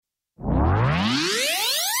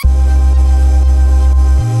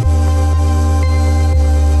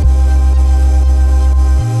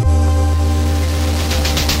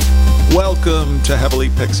to Heavily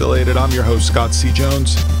Pixelated. I'm your host, Scott C.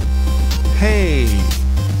 Jones. Hey,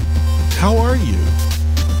 how are you?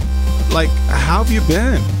 Like, how have you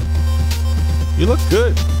been? You look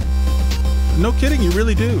good. No kidding, you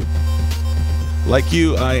really do. Like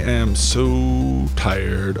you, I am so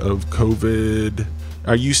tired of COVID.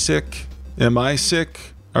 Are you sick? Am I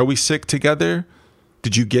sick? Are we sick together?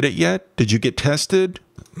 Did you get it yet? Did you get tested?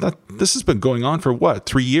 This has been going on for what,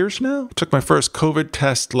 3 years now? I took my first COVID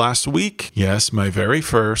test last week. Yes, my very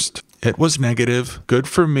first. It was negative. Good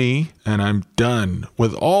for me. And I'm done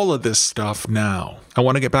with all of this stuff now. I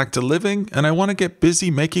want to get back to living and I want to get busy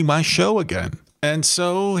making my show again. And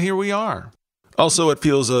so here we are. Also, it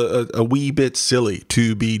feels a wee bit silly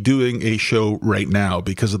to be doing a show right now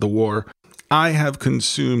because of the war. I have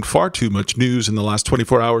consumed far too much news in the last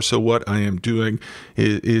 24 hours, so what I am doing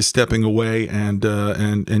is stepping away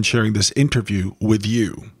and sharing this interview with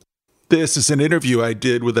you. This is an interview I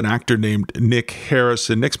did with an actor named Nick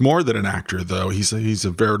Harrison. Nick's more than an actor, though. He's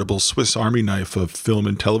a veritable Swiss Army knife of film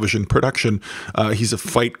and television production. He's a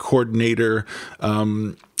fight coordinator.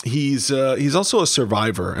 He's also a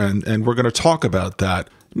survivor, and we're going to talk about that.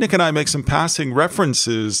 Nick and I make some passing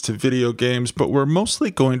references to video games, but we're mostly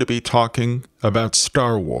going to be talking about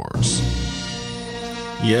Star Wars.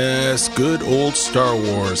 Yes, good old Star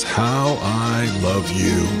Wars. How I love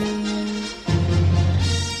you.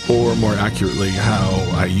 Or more accurately, how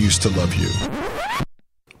I used to love you.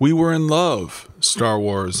 We were in love, Star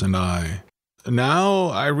Wars and I. Now,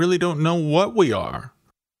 I really don't know what we are.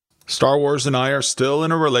 Star Wars and I are still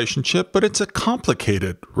in a relationship, but it's a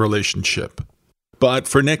complicated relationship. But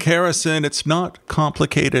for Nick Harrison, it's not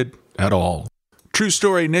complicated at all. True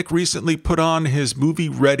story, Nick recently put on his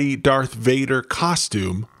movie-ready Darth Vader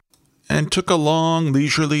costume and took a long,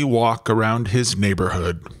 leisurely walk around his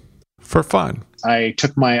neighborhood for fun. I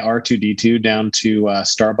took my R2-D2 down to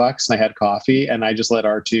Starbucks and I had coffee and I just let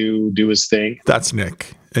R2 do his thing. That's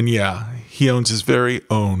Nick. And yeah, he owns his very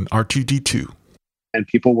own R2-D2. And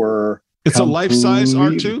people were... It's a life-size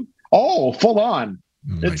R2? Oh, full on.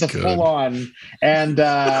 It's a God. full on. And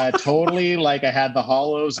totally like I had the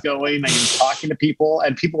hollows going and talking to people.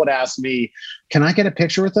 And people would ask me, can I get a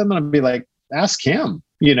picture with him? And I'd be like, ask him,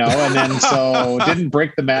 you know? And then so didn't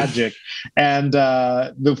break the magic. And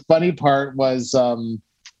the funny part was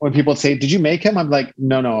when people would say, did you make him? I'm like,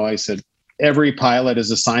 no. I said, every pilot is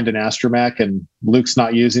assigned an astromech and Luke's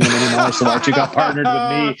not using them anymore. So R2 got partnered with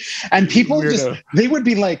me. And people they would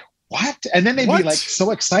be like, what? And then they'd be like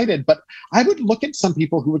so excited. But I would look at some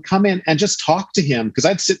people who would come in and just talk to him because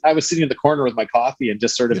I was sitting in the corner with my coffee and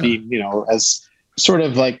just sort of being, as sort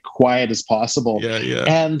of like quiet as possible. Yeah.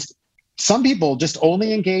 And some people just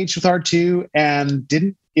only engaged with R2 and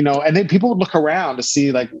didn't, and then people would look around to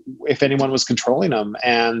see like if anyone was controlling them.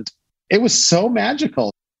 And it was so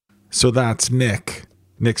magical. So that's Nick.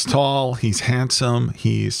 Nick's tall, he's handsome,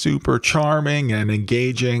 he's super charming and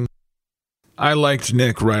engaging. I liked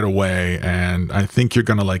Nick right away, and I think you're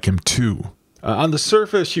going to like him too. On the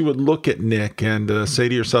surface, you would look at Nick and say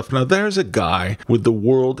to yourself, now there's a guy with the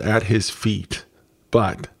world at his feet.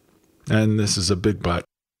 But, and this is a big but,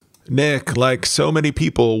 Nick, like so many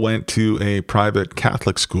people, went to a private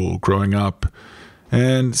Catholic school growing up,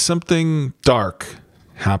 and something dark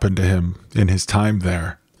happened to him in his time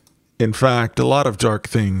there. In fact, a lot of dark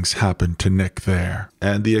things happened to Nick there.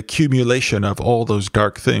 And the accumulation of all those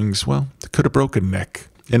dark things, well, it could have broken Nick.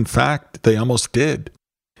 In fact, they almost did.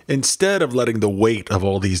 Instead of letting the weight of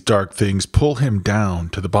all these dark things pull him down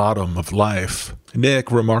to the bottom of life,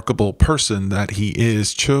 Nick, remarkable person that he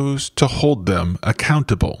is, chose to hold them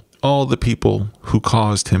accountable. All the people who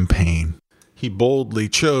caused him pain. He boldly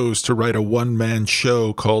chose to write a one-man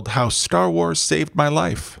show called How Star Wars Saved My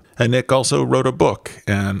Life. And Nick also wrote a book,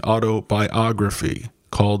 an autobiography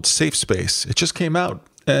called Safe Space. It just came out.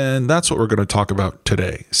 And that's what we're going to talk about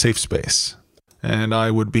today, Safe Space. And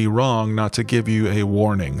I would be wrong not to give you a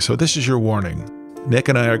warning. So this is your warning. Nick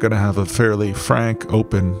and I are going to have a fairly frank,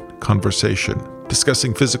 open conversation,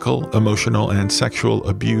 discussing physical, emotional, and sexual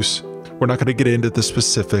abuse. We're not going to get into the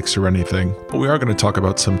specifics or anything, but we are going to talk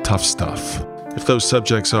about some tough stuff. If those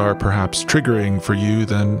subjects are perhaps triggering for you,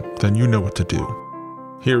 then you know what to do.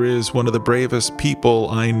 Here is one of the bravest people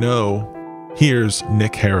I know. Here's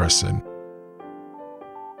Nick Harrison.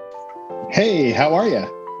 Hey, how are you?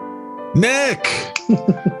 Nick!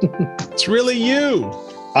 It's really you.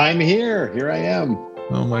 I'm here. Here I am.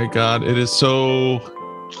 Oh my God. It is so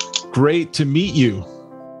great to meet you.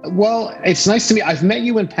 Well, it's nice to meet. I've met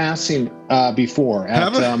you in passing before.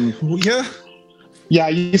 Yeah, I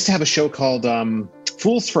used to have a show called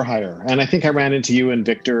Fools for Hire, and I think I ran into you and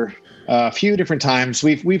Victor A few different times.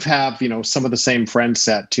 We've have, some of the same friends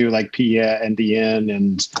set too, like Pia and Ian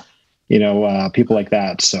and, people like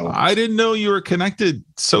that. So I didn't know you were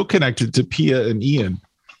so connected to Pia and Ian.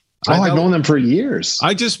 I've known them for years.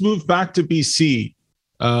 I just moved back to BC.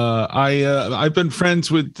 I've been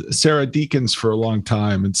friends with Sarah Deakins for a long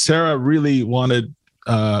time, and Sarah really wanted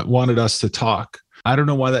us to talk. I don't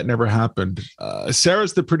know why that never happened.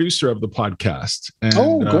 Sarah's the producer of the podcast.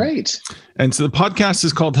 And, great. And so the podcast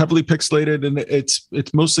is called Heavily Pixelated, and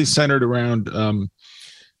it's mostly centered around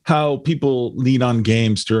how people lean on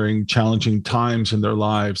games during challenging times in their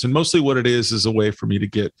lives. And mostly what it is a way for me to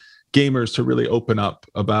get gamers to really open up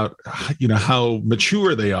about, how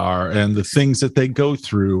mature they are and the things that they go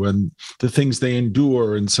through and the things they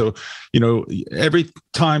endure. And so, every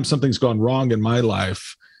time something's gone wrong in my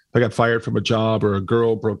life, I got fired from a job or a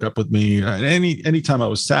girl broke up with me, anytime I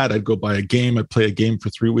was sad, I'd go buy a game. I'd play a game for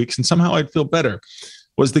 3 weeks and somehow I'd feel better.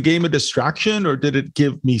 Was the game a distraction or did it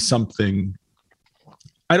give me something?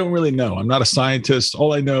 I don't really know. I'm not a scientist.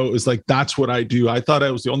 All I know is that's what I do. I thought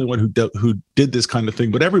I was the only one who did this kind of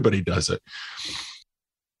thing, but everybody does it.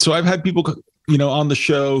 So I've had people, on the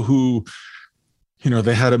show who,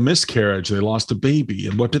 they had a miscarriage, they lost a baby,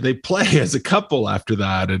 and what did they play as a couple after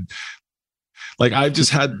that? And I've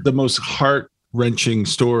just had the most heart-wrenching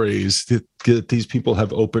stories that these people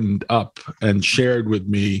have opened up and shared with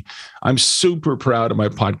me. I'm super proud of my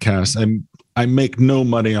podcast. I make no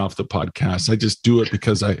money off the podcast. I just do it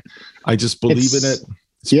because I just believe in it.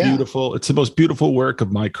 It's beautiful. It's the most beautiful work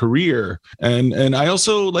of my career. And I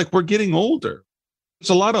also we're getting older. There's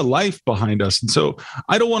a lot of life behind us. And so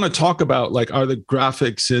I don't want to talk about are the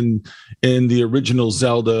graphics in the original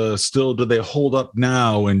Zelda still, do they hold up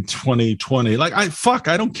now in 2020?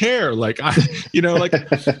 I don't care.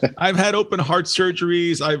 I've had open heart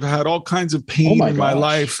surgeries. I've had all kinds of pain in my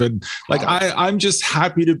life. And I'm just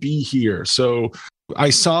happy to be here. So I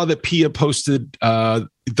saw that Pia posted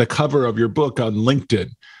the cover of your book on LinkedIn.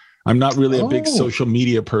 I'm not really a big social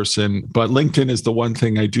media person, but LinkedIn is the one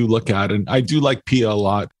thing I do look at. And I do like Pia a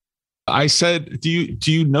lot. I said, do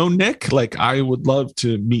you know Nick? I would love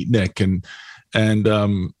to meet Nick. And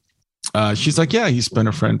she's like, yeah, he's been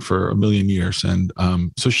a friend for a million years. And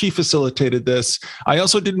so she facilitated this. I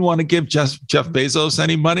also didn't want to give Jeff Bezos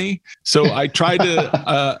any money. So I tried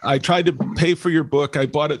to pay for your book. I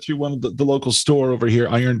bought it through one of the local store over here,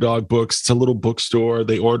 Iron Dog Books. It's a little bookstore.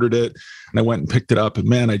 They ordered it and I went and picked it up, and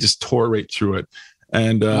man, I just tore right through it.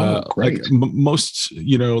 And most,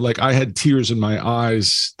 I had tears in my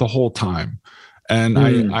eyes the whole time. And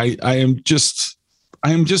I am just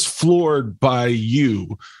floored by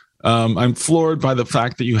you. I'm floored by the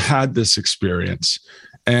fact that you had this experience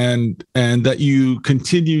and that you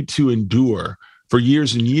continued to endure for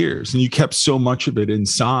years and years, and you kept so much of it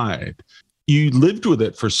inside. You lived with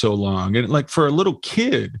it for so long. And for a little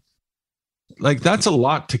kid, that's a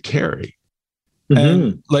lot to carry.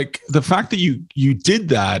 Mm-hmm. And the fact that you did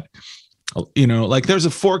that, there's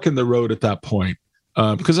a fork in the road at that point.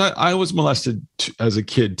 Because I was molested as a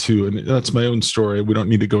kid too. And that's my own story. We don't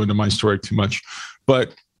need to go into my story too much,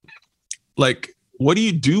 but what do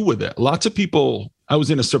you do with it? Lots of people, I was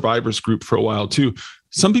in a survivors group for a while too.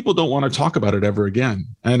 Some people don't want to talk about it ever again.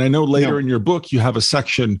 And I know later in your book, you have a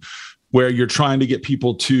section where you're trying to get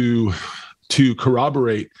people to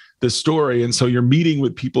corroborate the story. And so you're meeting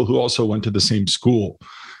with people who also went to the same school.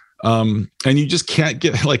 And you just can't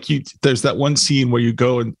get there's that one scene where you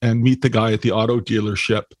go and meet the guy at the auto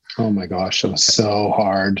dealership. Oh my gosh, it was so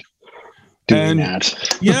hard. And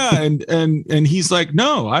he's like,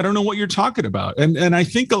 no, I don't know what you're talking about. And I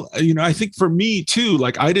think, I think for me too,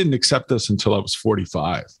 I didn't accept this until I was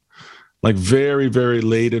 45, very, very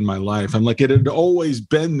late in my life. I'm it had always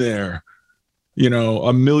been there,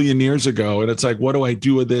 a million years ago. And it's what do I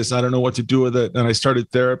do with this? I don't know what to do with it. And I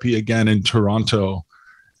started therapy again in Toronto.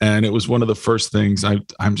 And it was one of the first things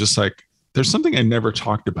I'm just there's something I never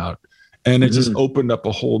talked about. And it just opened up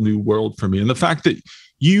a whole new world for me. And the fact that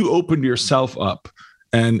you opened yourself up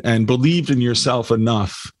and believed in yourself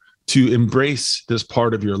enough to embrace this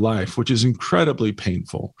part of your life, which is incredibly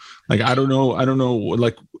painful. I don't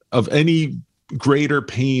know of any greater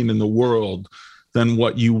pain in the world than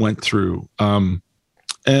what you went through. And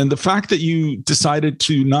the fact that you decided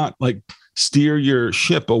to not steer your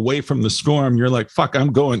ship away from the storm, you're fuck,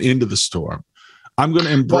 I'm going into the storm. I'm going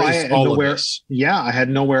to embrace all of this. Yeah, I had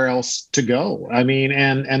nowhere else to go. I mean,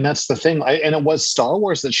 and that's the thing. And it was Star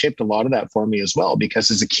Wars that shaped a lot of that for me as well,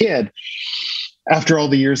 because as a kid, after all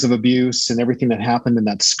the years of abuse and everything that happened in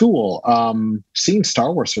that school, seeing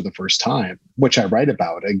Star Wars for the first time, which I write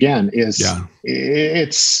about again,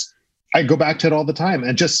 I go back to it all the time,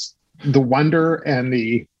 and just the wonder and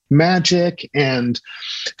the magic, and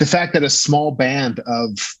the fact that a small band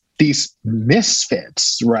of these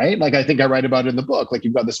misfits, right? Like I think I write about it in the book. Like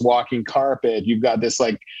you've got this walking carpet, you've got this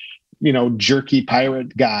like, jerky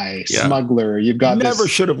pirate guy, smuggler. You've got never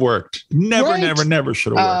should have worked. Never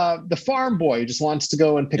should have worked. The farm boy just wants to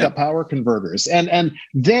go and pick up power converters, and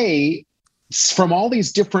they, from all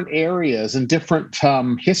these different areas and different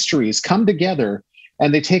histories, come together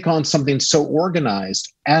and they take on something so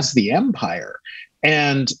organized as the Empire,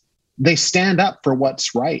 and they stand up for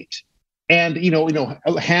what's right. And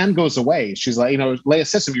Han goes away. She's like, Leia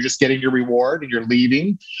says to him, "You're just getting your reward and you're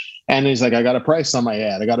leaving." And he's like, "I got a price on my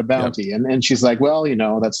head. I got a bounty." Yep. And she's like, "Well,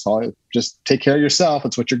 that's all. Just take care of yourself.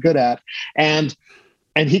 It's what you're good at." And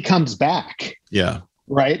he comes back. Yeah.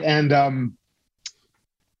 Right. And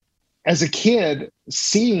as a kid,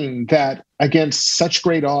 seeing that against such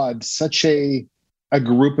great odds, such a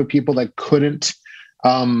group of people that couldn't,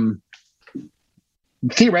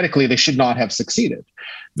 theoretically, they should not have succeeded.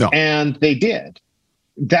 No. And they did.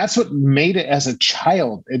 That's what made it, as a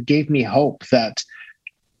child, it gave me hope that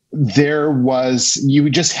you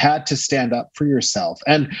just had to stand up for yourself.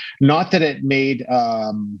 And not that it made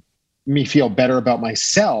me feel better about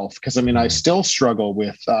myself, because I still struggle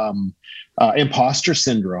with imposter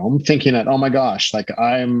syndrome, thinking that, oh my gosh, like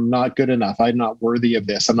I'm not good enough. I'm not worthy of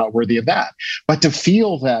this. I'm not worthy of that. But to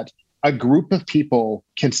feel that a group of people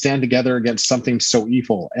can stand together against something so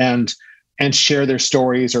evil and share their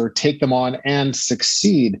stories or take them on and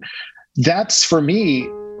succeed. That's, for me,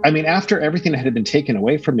 after everything that had been taken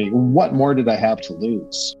away from me, what more did I have to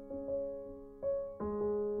lose?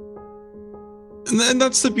 And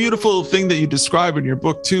that's the beautiful thing that you describe in your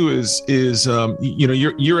book too, is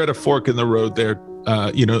you're at a fork in the road there.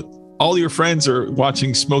 All your friends are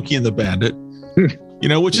watching Smokey and the Bandit,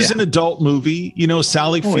 which is an adult movie,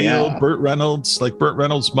 Sally Field, Burt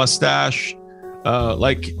Reynolds' mustache.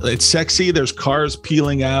 Like it's sexy. There's cars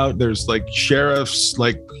peeling out. There's like sheriffs,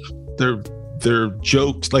 like they're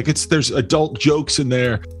jokes. Like there's adult jokes in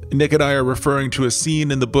there. Nick and I are referring to a scene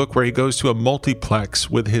in the book where he goes to a multiplex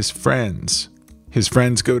with his friends. His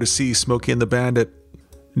friends go to see Smokey and the Bandit.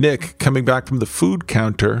 Nick, coming back from the food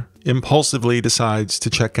counter, impulsively decides to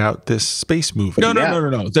check out this space movie. No. I'm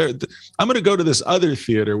going to go to this other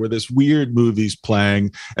theater where this weird movie's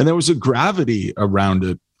playing, and there was a gravity around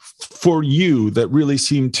it for you that really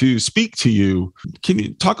seemed to speak to you. Can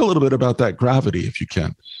you talk a little bit about that gravity, if you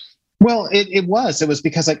can? Well, it was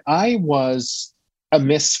because I was a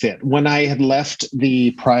misfit. When I had left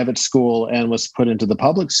the private school and was put into the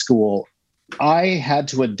public school, I had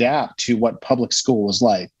to adapt to what public school was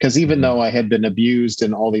like. Because even though I had been abused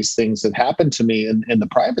and all these things that happened to me in the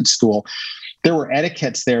private school, there were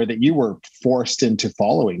etiquettes there that you were forced into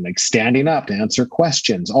following, like standing up to answer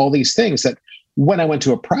questions, all these things that when I went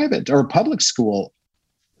to a private or public school,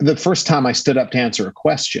 the first time I stood up to answer a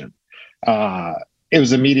question, it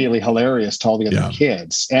was immediately hilarious to all the other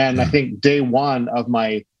kids. And I think day one of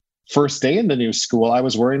my first day in the new school, I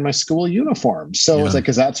was wearing my school uniform. So it was like,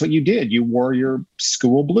 because that's what you did. You wore your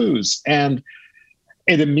school blues. And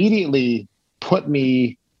it immediately put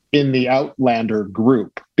me in the Outlander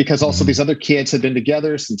group, because also these other kids had been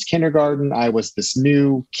together since kindergarten. I was this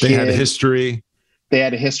new kid. They had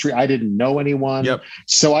a history. I didn't know anyone. Yep.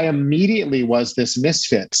 So I immediately was this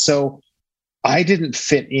misfit. So I didn't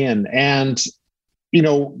fit in. And,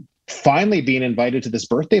 finally being invited to this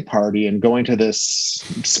birthday party and going to this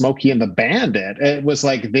Smokey and the Bandit, it was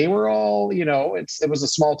like they were all, it was a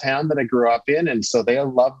small town that I grew up in. And so they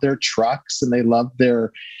loved their trucks and they loved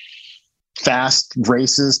their fast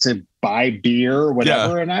races to buy beer or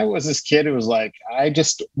whatever. Yeah. And I was this kid who was like, I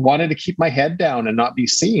just wanted to keep my head down and not be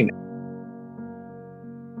seen.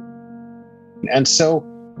 And so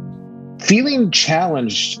feeling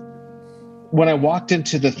challenged when I walked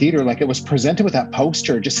into the theater, like it was presented with that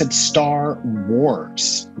poster, it just said Star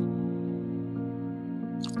Wars.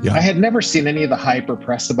 Yeah. I had never seen any of the hype or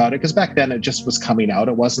press about it, because back then it just was coming out.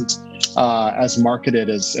 It wasn't as marketed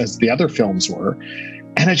as the other films were.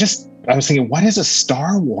 And I was thinking, what is a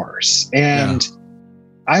Star Wars? And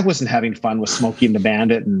I wasn't having fun with Smokey and the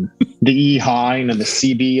Bandit and the E-Hine and the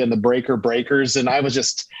CB and the Breakers. And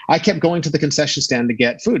I kept going to the concession stand to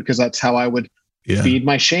get food, because that's how I would feed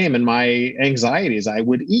my shame and my anxieties. I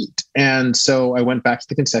would eat. And so I went back to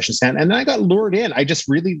the concession stand and then I got lured in. I just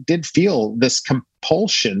really did feel this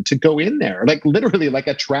compulsion to go in there. Like literally like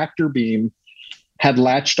a tractor beam had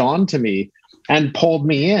latched onto me and pulled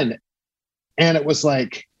me in. And it was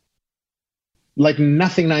like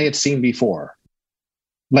nothing I had seen before.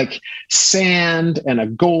 Like sand and a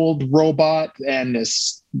gold robot and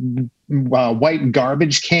this white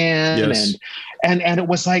garbage can. Yes. And it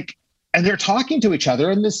was like, and they're talking to each other,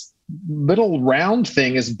 and this little round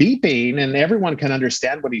thing is beeping, and everyone can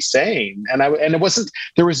understand what he's saying. And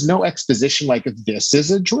there was no exposition like, this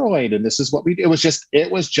is a droid and this is what we do. It was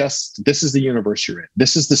just, this is the universe you're in.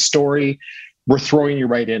 This is the story. We're throwing you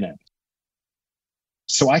right in it.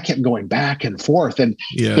 So I kept going back and forth, and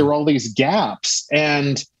there were all these gaps,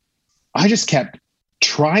 and I just kept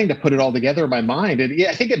trying to put it all together in my mind. And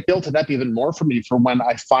I think it built it up even more for me for when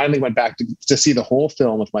I finally went back to see the whole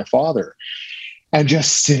film with my father, and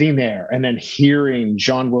just sitting there and then hearing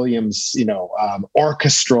John Williams,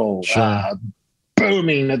 orchestral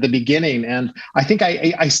booming at the beginning. And I think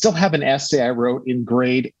I still have an essay I wrote in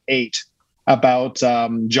grade 8 about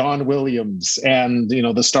John Williams and,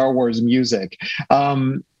 the Star Wars music,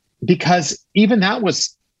 because even that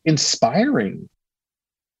was inspiring.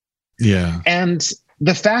 Yeah. And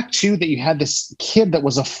the fact, too, that you had this kid that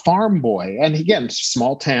was a farm boy, and again,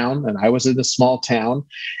 small town, and I was in a small town,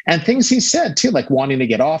 and things he said, too, like wanting to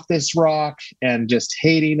get off this rock and just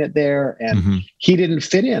hating it there, and he didn't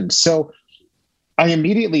fit in. So I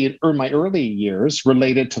immediately, in my early years,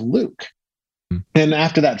 related to Luke. And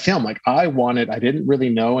after that film, I didn't really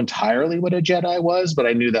know entirely what a Jedi was, but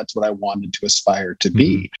I knew that's what I wanted to aspire to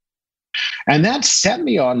be. And that set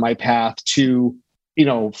me on my path to,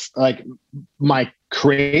 my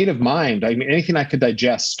creative mind. I mean, anything I could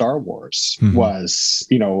digest Star Wars was,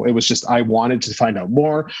 it was just, I wanted to find out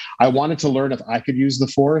more. I wanted to learn if I could use the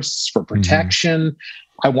Force for protection.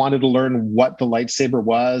 I wanted to learn what the lightsaber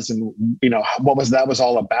was and, what that was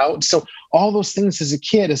all about. So all those things as a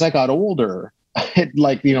kid, as I got older, it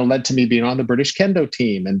led to me being on the British Kendo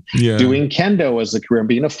team and doing Kendo as a career and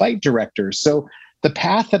being a fight director. So the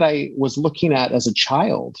path that I was looking at as a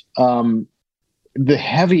child, the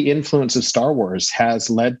heavy influence of Star Wars has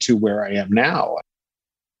led to where I am now.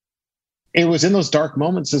 It was in those dark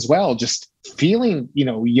moments as well, just feeling,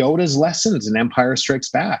 Yoda's lessons in Empire Strikes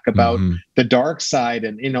Back about the dark side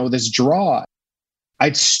and, this draw.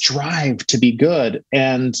 I'd strive to be good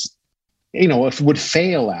and, if would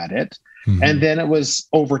fail at it. And then it was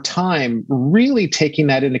over time really taking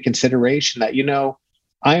that into consideration that,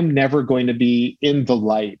 I'm never going to be in the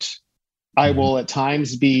light. I will at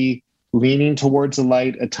times be leaning towards the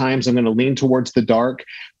light. At times I'm going to lean towards the dark.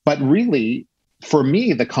 But really, for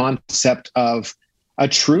me, the concept of a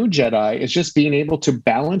true Jedi is just being able to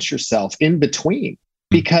balance yourself in between,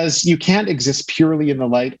 because you can't exist purely in the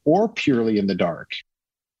light or purely in the dark.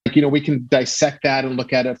 We can dissect that and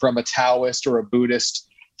look at it from a Taoist or a Buddhist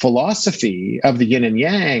philosophy of the yin and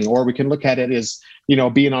yang, or we can look at it as,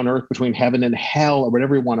 being on earth between heaven and hell, or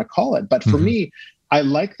whatever you want to call it. But for me, I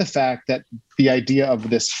like the fact that the idea of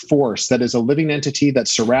this force that is a living entity that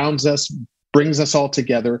surrounds us, brings us all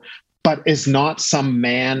together, but is not some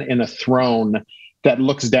man in a throne that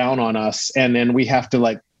looks down on us. And then we have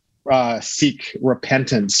to seek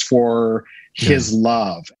repentance for his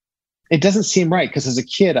love. It doesn't seem right, because as a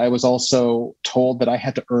kid, I was also told that I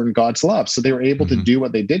had to earn God's love. So they were able to do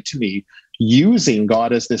what they did to me, using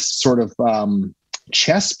God as this sort of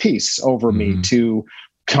chess piece over me to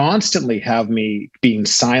constantly have me being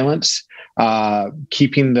silent,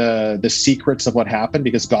 keeping the secrets of what happened,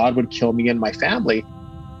 because God would kill me and my family.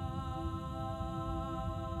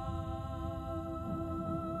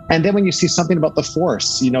 And then when you see something about the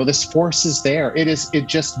Force, this Force is there. It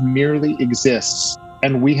just merely exists.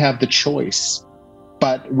 And we have the choice,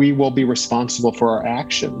 but we will be responsible for our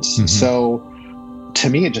actions. So to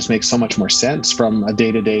me, it just makes so much more sense from a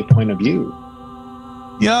day-to-day point of view.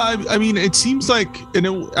 Yeah, I mean, it seems like, and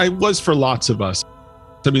it was for lots of us.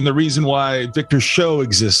 I mean, the reason why Victor's show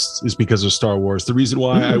exists is because of Star Wars. The reason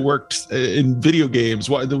why I worked in video games,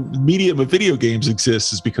 why the medium of video games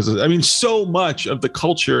exists, is because of, so much of the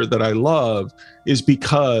culture that I love is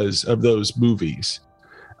because of those movies.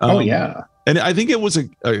 And I think it was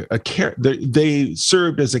a carrot. They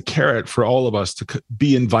served as a carrot for all of us to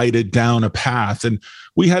be invited down a path, and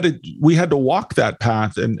we had to walk that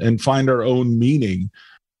path and find our own meaning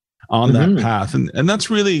on that path. And that's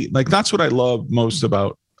really that's what I love most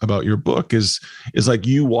about your book is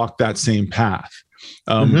you walk that same path.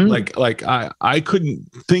 I couldn't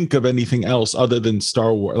think of anything else other than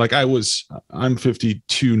Star Wars. I'm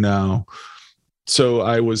 52 now, so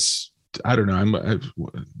I'm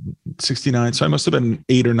 69. So I must have been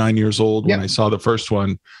 8 or 9 years old when I saw the first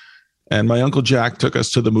one. And my Uncle Jack took us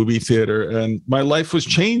to the movie theater, and my life was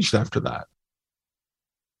changed after that.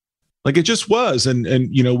 It just was. And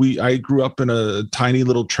I grew up in a tiny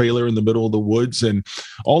little trailer in the middle of the woods. And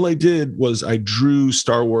all I did was I drew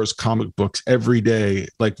Star Wars comic books every day,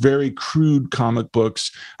 very crude comic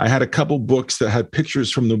books. I had a couple books that had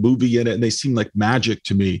pictures from the movie in it, and they seemed like magic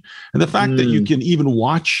to me. And the fact that you can even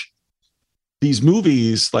watch these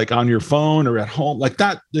movies like on your phone or at home, like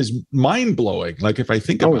that is mind blowing. Like if I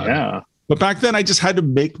think about it. But back then I just had to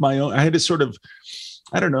make my own. I had to sort of,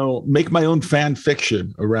 I don't know, make my own fan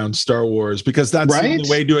fiction around Star Wars, because that's the only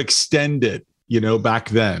way to extend it, back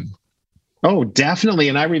then. Oh, definitely.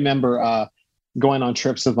 And I remember going on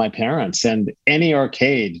trips with my parents, and any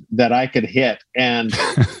arcade that I could hit and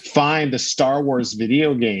find the Star Wars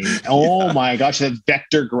video game. Oh my gosh, that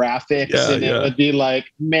vector graphics. And it would be like,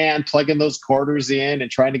 man, plugging those quarters in and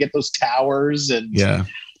trying to get those towers. And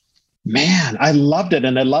man, I loved it.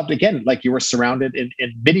 And I loved, again, like you were surrounded in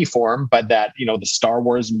MIDI form by that, the Star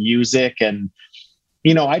Wars music. And,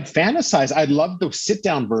 I'd fantasize. I'd love the sit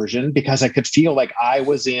down version because I could feel like I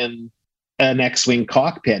was in an X-Wing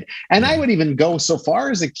cockpit. And I would even go so far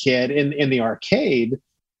as a kid in the arcade,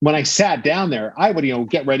 when I sat down there, I would,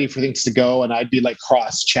 get ready for things to go, and I'd be like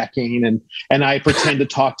cross-checking and I pretend to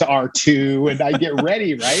talk to R2 and I'd get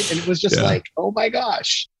ready, right? And it was just like, oh my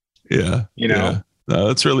gosh. Yeah. No,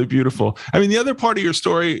 that's really beautiful. I mean, the other part of your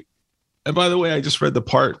story, and by the way, I just read the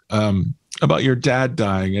part about your dad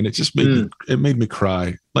dying, and it just made me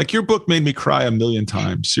cry. Like, your book made me cry a million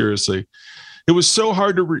times. Seriously. It was so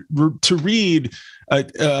hard to read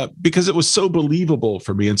because it was so believable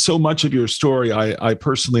for me. And so much of your story I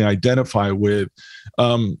personally identify with,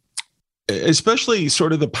 especially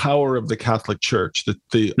sort of the power of the Catholic Church,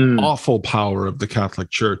 the awful power of the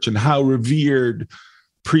Catholic Church, and how revered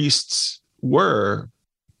priests were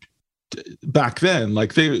back then.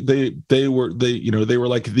 Like they were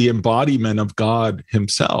like the embodiment of God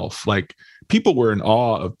himself. Like, people were in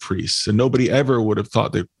awe of priests, and nobody ever would have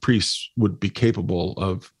thought that priests would be capable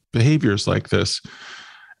of behaviors like this.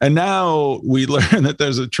 And now we learn that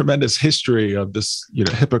there's a tremendous history of this,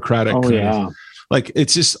 Hippocratic. Like,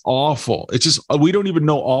 it's just awful. It's just, we don't even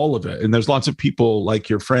know all of it. And there's lots of people like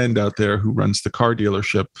your friend out there who runs the car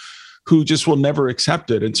dealership who just will never accept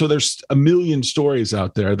it. And so there's a million stories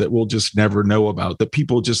out there that we'll just never know about, that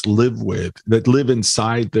people just live with, that live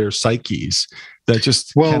inside their psyches, that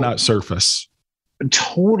just cannot surface.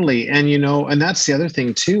 Totally. And, and that's the other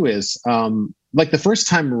thing too, is like the first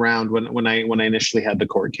time around when I initially had the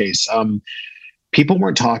court case, people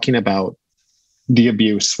weren't talking about the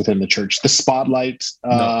abuse within the church. The spotlight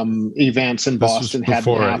events in Boston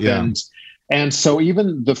hadn't happened. And so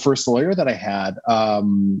even the first lawyer that I had,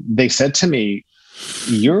 they said to me,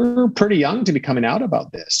 "You're pretty young to be coming out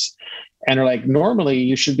about this." And they're like, "Normally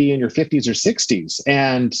you should be in your 50s or 60s.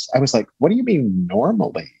 And I was like, "What do you mean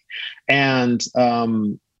normally?" And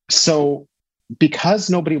so because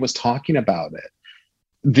nobody was talking about it,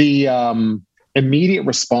 the immediate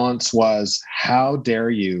response was, "How dare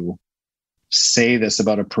you say this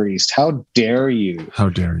about a priest? How dare you? How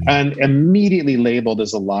dare you?" And immediately labeled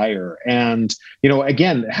as a liar. And,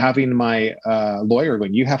 again, having my lawyer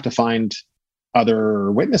going, you have to find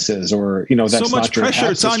other witnesses, or, that's so much not your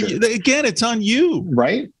pressure. It's on you. Again, it's on you.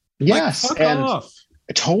 Right. Yes. Like, fuck off.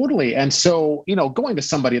 Totally. And so, going to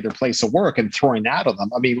somebody at their place of work and throwing that on them.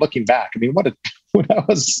 I mean, looking back, what that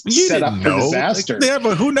was set up for disaster. Like,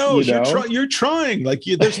 but who knows? You're trying. Like,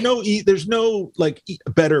 there's no like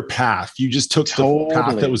better path. You just took the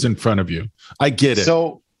path that was in front of you. I get it.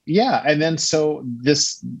 So yeah, and then so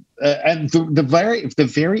this and the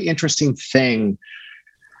very interesting thing,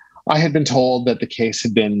 I had been told that the case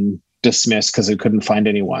had been dismissed because they couldn't find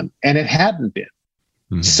anyone, and it hadn't been.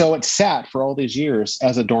 Mm-hmm. So it sat for all these years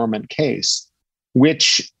as a dormant case,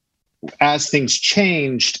 which, as things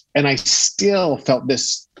changed, and I still felt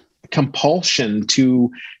this compulsion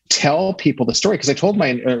to tell people the story, because I told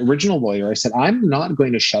my original lawyer, I said, "I'm not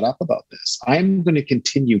going to shut up about this. I'm going to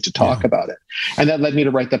continue to talk about it." And that led me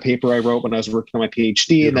to write the paper I wrote when I was working on my PhD.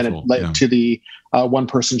 Beautiful. And then it led to the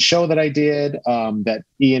one-person show that I did, that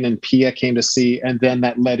Ian and Pia came to see. And then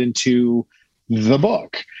that led into the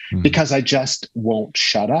book, because I just won't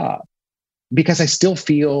shut up, because I still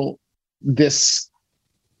feel this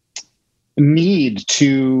need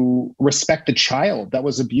to respect the child that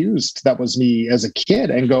was abused, that was me as a kid,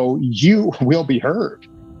 and go, you will be heard.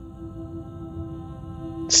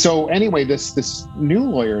 So anyway, this new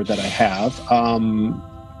lawyer that I have,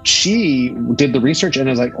 she did the research and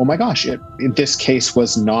is like, oh my gosh, this case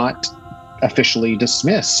was not officially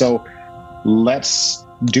dismissed, so let's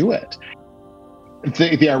do it.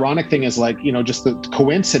 The ironic thing is, like, just the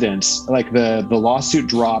coincidence, like the lawsuit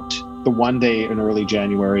dropped the one day in early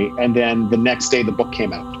January, and then the next day the book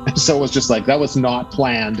came out. So it was just like, that was not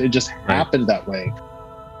planned. It just happened that way.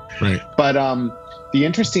 Right. But the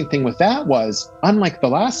interesting thing with that was, unlike the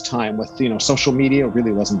last time with, social media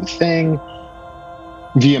really wasn't the thing,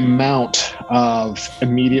 the amount of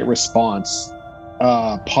immediate response,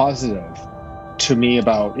 positive, to me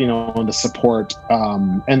about, the support.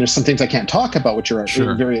 And there's some things I can't talk about, which are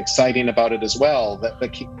Sure. very exciting about it as well. That the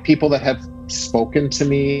people that have spoken to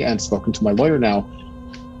me and spoken to my lawyer now,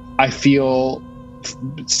 I feel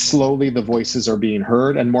slowly the voices are being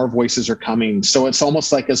heard and more voices are coming. So it's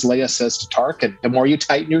almost like, as Leia says to Tarkin, the more you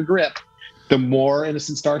tighten your grip, the more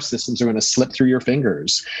innocent star systems are going to slip through your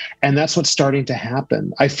fingers. And that's what's starting to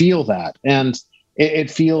happen. I feel that. And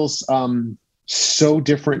it feels so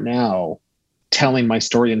different now, telling my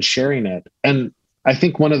story and sharing it. And I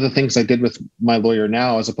think one of the things I did with my lawyer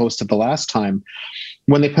now, as opposed to the last time,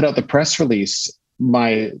 when they put out the press release,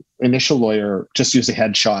 my initial lawyer just used a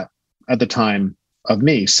headshot at the time of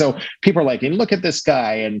me. So people are like, and look at this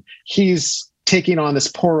guy, and he's taking on this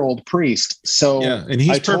poor old priest. So yeah, and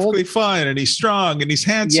he's perfectly fine, and he's strong, and he's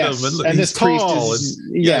handsome, yes, and and he's this priest tall, is,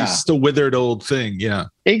 and he's just a withered old thing. Yeah,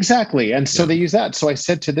 exactly. And so they use that. So I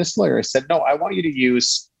said to this lawyer, I said, no, I want you to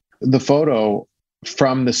use the photo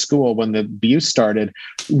from the school when the abuse started,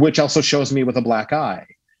 which also shows me with a black eye.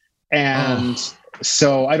 And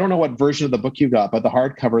so I don't know what version of the book you got, but the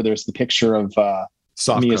hardcover, there's the picture of me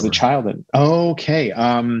cover. as the child. Okay.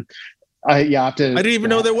 I didn't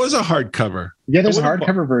even know there was a hardcover. Yeah, there's a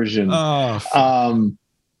hardcover version.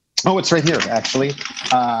 It's right here, actually.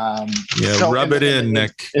 So rub it in,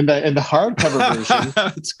 Nick. In the hardcover version,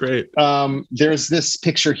 that's great. There's this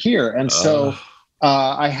picture here, and so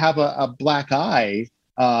I have a black eye,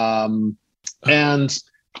 and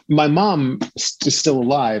my mom is still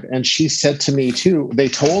alive, and she said to me too. They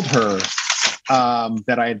told her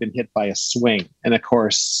that I had been hit by a swing. And of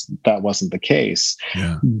course, that wasn't the case.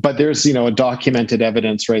 Yeah. But there's, a documented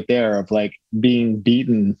evidence right there of like being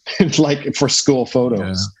beaten, like for school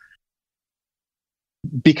photos.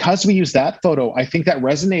 Yeah. Because we use that photo, I think that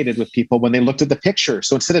resonated with people when they looked at the picture.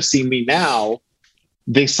 So instead of seeing me now,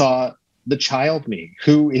 they saw the child me,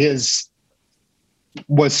 who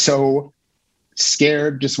was so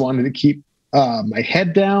scared, just wanted to keep my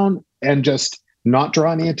head down and just not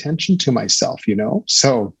draw any attention to myself,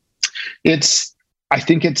 So I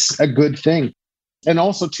think it's a good thing. And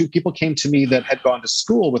also too, people came to me that had gone to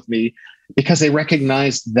school with me because they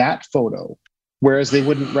recognized that photo, whereas they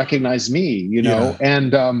wouldn't recognize me, Yeah.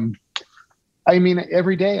 And I mean,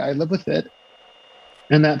 every day I live with it.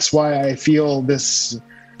 And that's why I feel this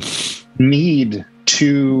need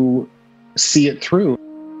to see it through.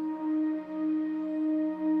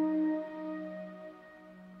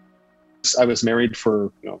 I was married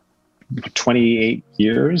for 28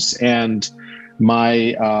 years, and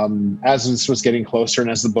my as this was getting closer and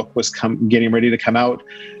as the book was getting ready to come out,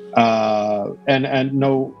 and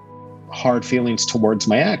no hard feelings towards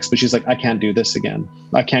my ex, but she's like, I can't do this again.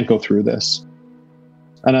 I can't go through this.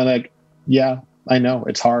 And I'm like, yeah, I know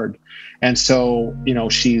it's hard. And so,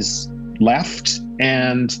 she's left.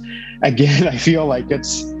 And again, I feel like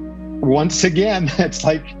it's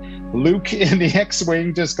like Luke in the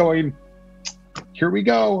X-Wing just going, here we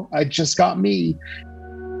go. I just got me.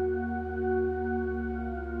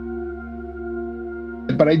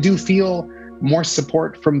 But I do feel more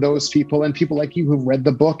support from those people and people like you who've read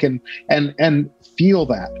the book and feel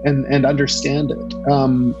that and understand it.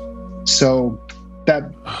 So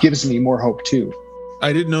that gives me more hope too.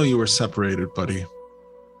 I didn't know you were separated, buddy.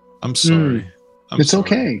 I'm sorry. It's sorry.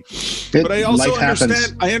 Okay. But I also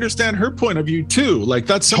understand her point of view too. Like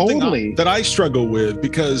that's something that I struggle with,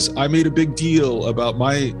 because I made a big deal about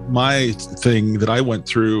my thing that I went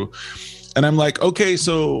through. And I'm like, okay,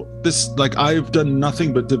 so this, like, I've done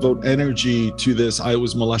nothing but devote energy to this. I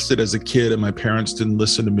was molested as a kid and my parents didn't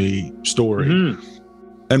listen to me story. Mm-hmm.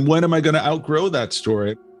 And when am I going to outgrow that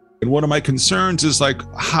story? And one of my concerns is like,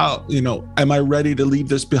 how, am I ready to leave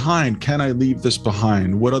this behind? Can I leave this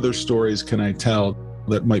behind? What other stories can I tell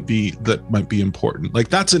that might be important? Like,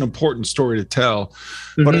 that's an important story to tell.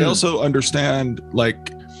 Mm-hmm. But I also understand,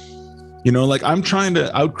 like, I'm trying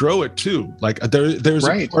to outgrow it too. Like there's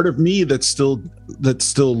a part of me that's still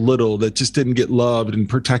little, that just didn't get loved and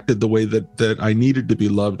protected the way that I needed to be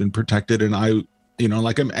loved and protected. And I,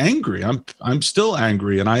 I'm angry. I'm still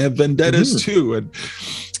angry, and I have vendettas too. And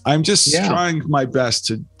I'm just trying my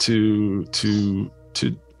best to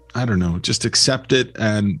I don't know, just accept it.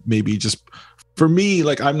 And maybe just for me,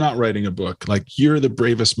 like, I'm not writing a book. Like, you're the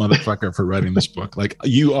bravest motherfucker for writing this book. Like,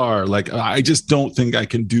 you are. Like, I just don't think I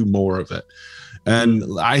can do more of it. And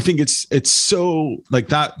I think it's so like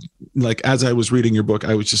that. Like, as I was reading your book,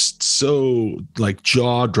 I was just so like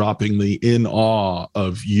jaw-droppingly in awe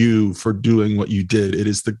of you for doing what you did. It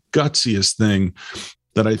is the gutsiest thing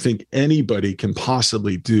that I think anybody can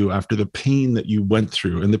possibly do after the pain that you went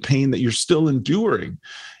through and the pain that you're still enduring.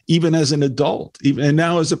 even as an adult, even and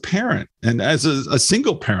now as a parent and as a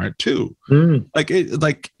single parent too.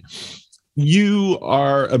 Like you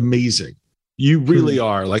are amazing. You really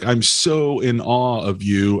are. Like, I'm so in awe of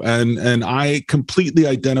you, and I completely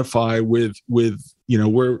identify with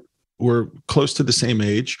we're close to the same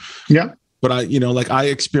age. Yeah. But I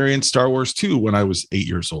experienced Star Wars 2 when I was 8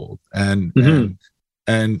 years old, and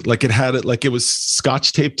like it was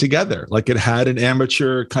scotch taped together. Like it had an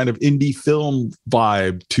amateur kind of indie film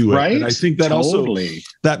vibe to it. Right. And I think that also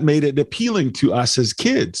that made it appealing to us as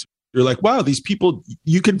kids. You're like, wow, these people,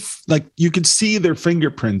 you can see their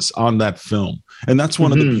fingerprints on that film. And that's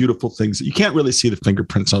one of the beautiful things. You can't really see the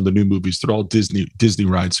fingerprints on the new movies. They're all Disney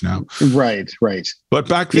rides now. Right. But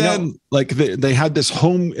back then, like they had this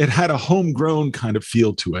it had a homegrown kind of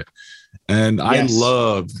feel to it. And I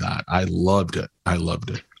loved that. I loved it.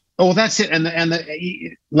 Oh, that's it. And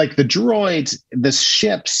the like the droids, the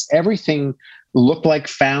ships, everything looked like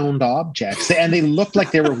found objects, and they looked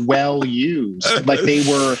like they were well used, like they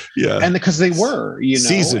were, and because they were,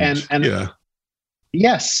 seasoned. and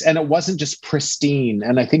yes, and it wasn't just pristine.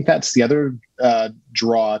 And I think that's the other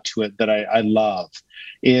draw to it that I love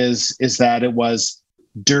is that it was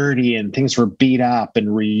dirty and things were beat up and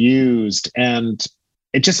reused, and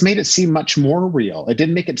it just made it seem much more real. It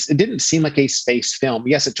didn't seem like a space film.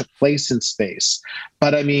 Yes, it took place in space,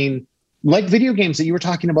 but I mean, like video games that you were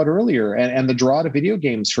talking about earlier, and the draw to video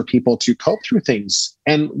games for people to cope through things.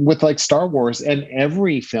 And with like Star Wars and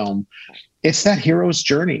every film, it's that hero's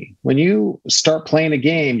journey. When you start playing a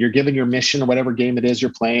game, you're given your mission or whatever game it is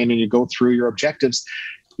you're playing, and you go through your objectives.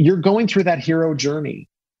 You're going through that hero journey.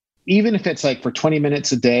 Even if it's like for 20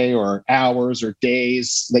 minutes a day or hours or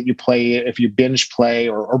days that you play, if you binge play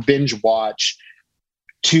or binge watch,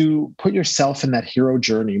 to put yourself in that hero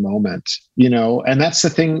journey moment, and that's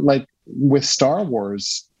the thing, like with Star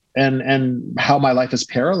Wars and how my life has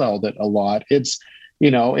paralleled it a lot. It's,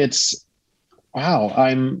 wow,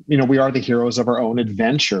 we are the heroes of our own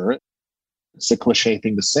adventure. It's a cliche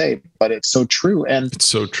thing to say, but it's so true. And it's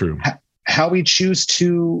so true. How we choose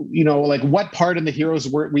to, like what part in the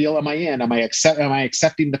hero's wheel am I in? Am I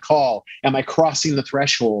accepting the call? Am I crossing the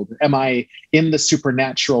threshold? Am I in the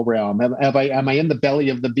supernatural realm? Am I in the belly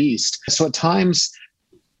of the beast? So at times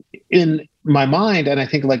in my mind, and I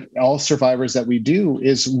think like all survivors that we do,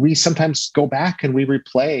 is we sometimes go back and we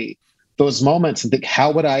replay those moments and think,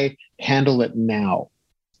 how would I handle it now?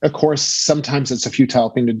 Of course, sometimes it's a futile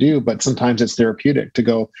thing to do, but sometimes it's therapeutic to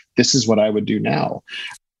go, this is what I would do now.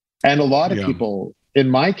 And a lot of people, in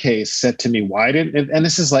my case, said to me, and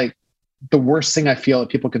this is like the worst thing I feel that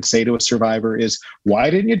people could say to a survivor is, why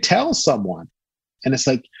didn't you tell someone? And it's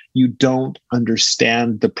like, you don't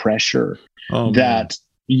understand the pressure that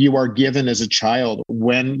you are given as a child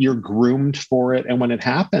when you're groomed for it and when it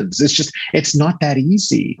happens. It's not that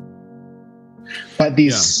easy. But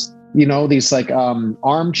these like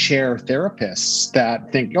armchair therapists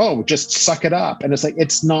that think, oh, just suck it up. And it's like,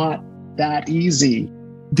 it's not that easy.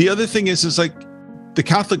 The other thing is like the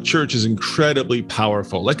Catholic Church is incredibly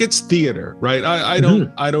powerful. Like it's theater, right?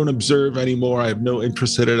 I don't observe anymore. I have no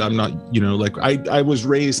interest in it. I'm not, like I was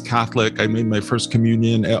raised Catholic. I made my first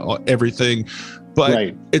communion, everything.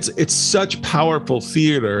 But it's such powerful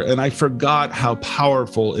theater. And I forgot how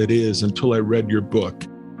powerful it is until I read your book.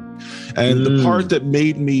 And the part that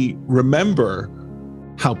made me remember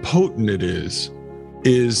how potent it is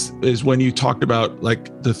when you talked about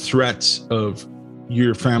like the threats of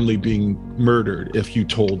your family being murdered if you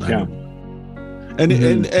told them.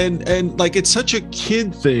 And like it's such a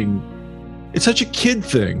kid thing. It's such a kid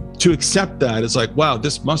thing to accept that. It's like, wow,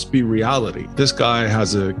 this must be reality. This guy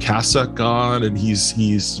has a cassock on and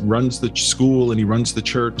he's runs the school and he runs the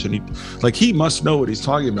church and he must know what he's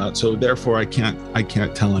talking about. So therefore I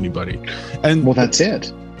can't tell anybody. And well, that's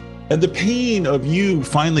it. And the pain of you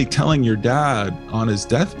finally telling your dad on his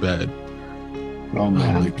deathbed. Oh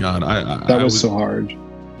man. Oh my God. That was so hard.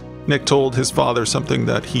 Nick told his father something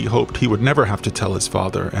that he hoped he would never have to tell his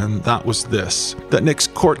father, and that was this: that Nick's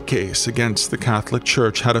court case against the Catholic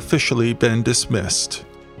Church had officially been dismissed.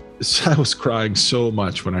 I was crying so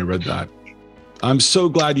much when I read that. I'm so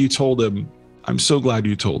glad you told him.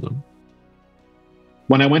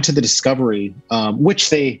 When I went to the discovery,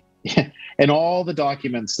 which they, in all the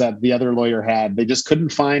documents that the other lawyer had, they just couldn't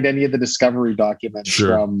find any of the discovery documents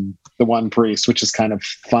from the one priest, which is kind of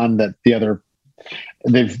fun that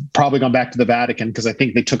they've probably gone back to the Vatican because I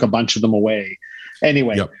think they took a bunch of them away.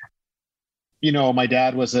 Anyway, my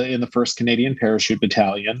dad was in the 1st Canadian Parachute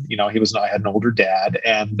Battalion. I had an older dad,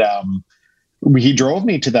 and he drove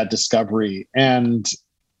me to that discovery. And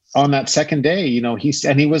on that second day,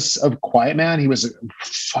 he was a quiet man. He was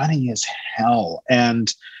funny as hell.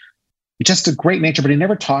 And just a great nature, but he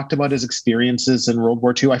never talked about his experiences in World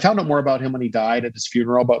War II. I found out more about him when he died at his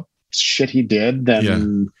funeral, about shit he did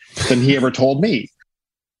than he ever told me.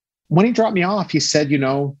 When he dropped me off, he said,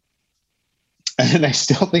 and I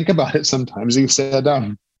still think about it sometimes. He said,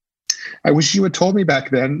 I wish you had told me back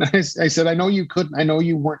then. I said, I know you couldn't. I know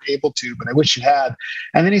you weren't able to, but I wish you had.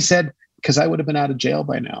 And then he said, because I would have been out of jail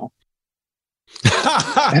by now.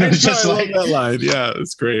 And it was just like that line. Yeah,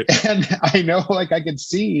 it's great. And I know, like, I could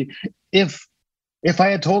see if I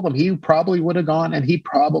had told him, he probably would have gone and he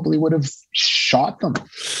probably would have shot them.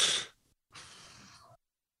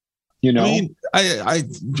 I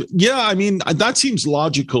mean, that seems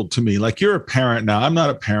logical to me. Like, you're a parent now. I'm not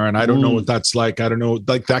a parent. I don't know what that's like. I don't know,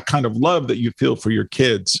 like, that kind of love that you feel for your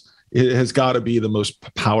kids. It has got to be the most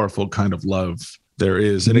powerful kind of love there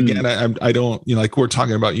is. And again, I don't, like, we're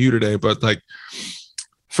talking about you today, but like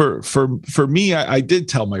for me, I did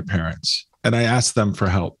tell my parents and I asked them for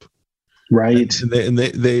help. Right. And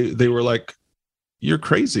they were like, you're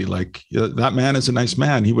crazy. Like, that man is a nice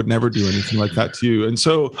man. He would never do anything like that to you. And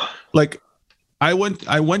so, like, I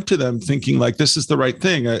went to them thinking, like, this is the right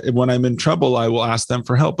thing. When I'm in trouble, I will ask them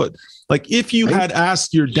for help. But like, if you had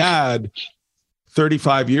asked your dad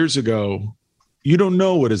 35 years ago, you don't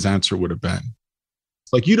know what his answer would have been.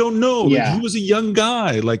 Like, you don't know. Like, he was a young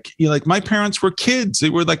guy. Like, like, my parents were kids. They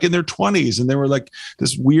were like in their 20s, and they were like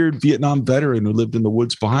this weird Vietnam veteran who lived in the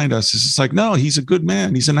woods behind us. It's just like, no, he's a good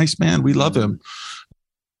man. He's a nice man. We love him.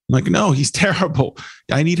 I'm like, no, he's terrible.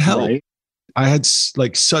 I need help. Right. I had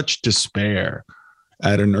like such despair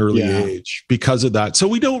at an early age because of that. So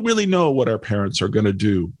we don't really know what our parents are going to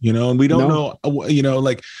do, and we don't know,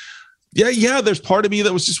 like, there's part of me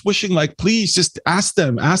that was just wishing, like, please just ask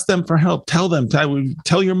them for help. Tell them,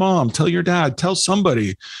 tell your mom, tell your dad, tell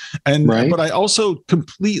somebody. And, but I also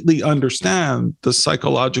completely understand the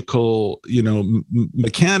psychological,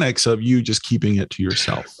 mechanics of you just keeping it to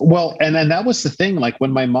yourself. Well, and then that was the thing, like,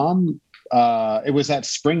 when my mom, it was that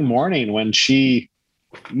spring morning when she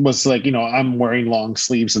was like, I'm wearing long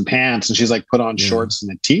sleeves and pants, and she's like, put on shorts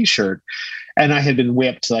and a t-shirt. And I had been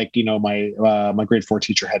whipped, like, my grade 4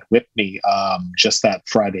 teacher had whipped me just that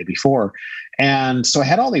Friday before. And so I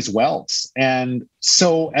had all these welts. And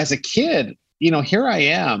so as a kid, here I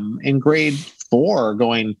am in grade 4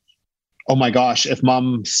 going, oh my gosh, if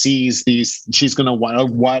mom sees these, she's going to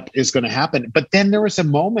want, what is going to happen? But then there was a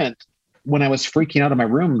moment when I was freaking out in my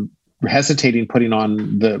room, hesitating, putting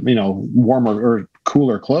on the, warmer or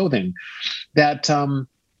cooler clothing, that I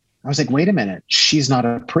was like, wait a minute, she's not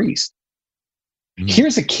a priest.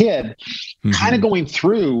 Here's a kid kind of going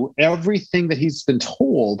through everything that he's been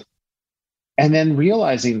told and then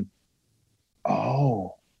realizing,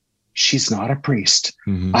 oh, she's not a priest.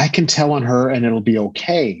 I can tell on her and it'll be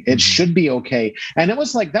okay. It should be okay. And it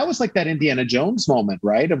was like, that was like that Indiana Jones moment,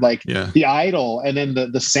 right? Of like the idol and then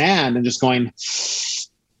the sand and just going,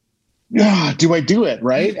 do I do it?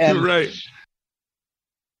 Right. And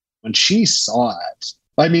when she saw it,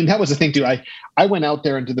 I mean, that was the thing too. I went out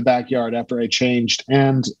there into the backyard after I changed,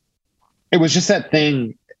 and it was just that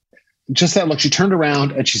thing, just that look. She turned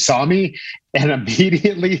around and she saw me, and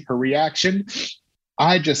immediately her reaction,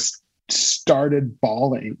 I just started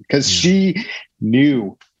bawling because she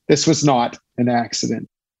knew this was not an accident.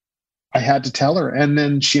 I had to tell her. And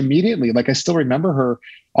then she immediately, like, I still remember her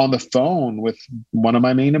on the phone with one of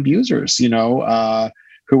my main abusers, who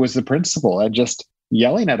was the principal, and just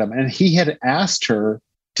yelling at him. And he had asked her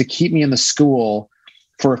to keep me in the school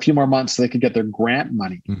for a few more months so they could get their grant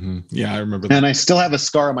money. Yeah, I remember that. And I still have a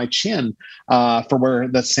scar on my chin for where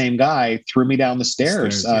the same guy threw me down the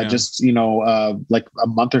stairs, just, like a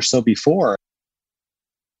month or so before.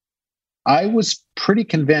 I was pretty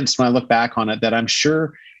convinced when I look back on it that I'm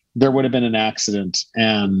sure there would have been an accident,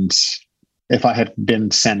 and if I had been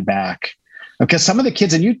sent back. Because some of the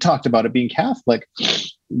kids, and you talked about it being Catholic,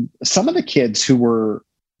 some of the kids who were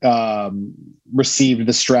received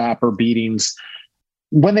the strap or beatings,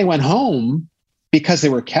 when they went home, because they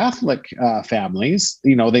were Catholic families,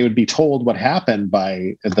 they would be told what happened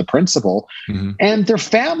by the principal, and their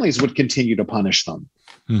families would continue to punish them.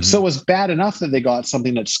 So it was bad enough that they got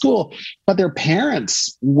something at school, but their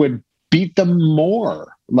parents would beat them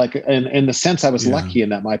more. Like, in the sense, I was lucky in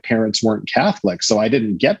that my parents weren't Catholic, so I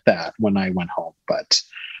didn't get that when I went home. But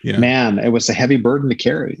man, it was a heavy burden to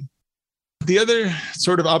carry. The other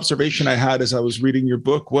sort of observation I had as I was reading your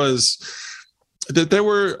book was that there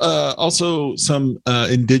were also some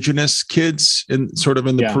indigenous kids in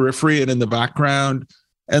the periphery and in the background.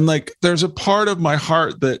 And like, there's a part of my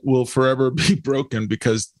heart that will forever be broken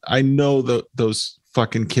because I know that those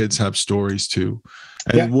fucking kids have stories too.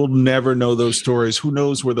 And Yeah. we'll never know those stories. Who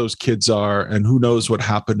knows where those kids are and who knows what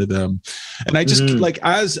happened to them. And I just like,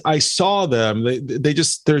 as I saw them, they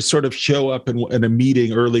sort of show up in a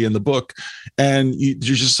meeting early in the book. And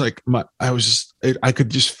you're just like, I could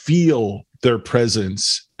just feel their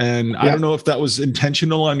presence. And I don't know if that was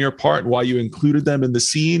intentional on your part, why you included them in the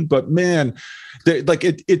scene, but man,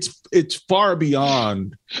 it's far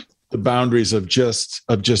beyond the boundaries of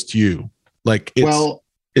just you. Like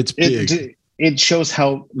it's big. It shows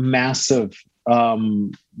how massive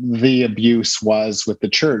the abuse was with the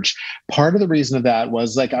church. Part of the reason of that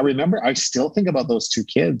was, like, I still think about those two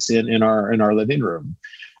kids in our living room,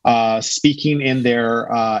 speaking in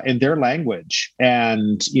their language,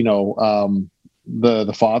 and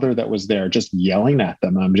the father that was there just yelling at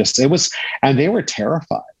them. And they were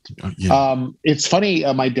terrified. Yeah. It's funny.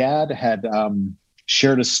 My dad had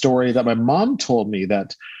shared a story that my mom told me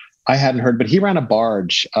that I hadn't heard, but he ran a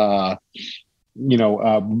barge, back,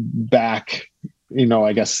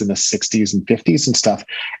 I guess in the 60s and 50s and stuff.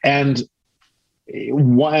 And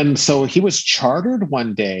so he was chartered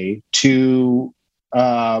one day and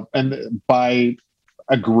by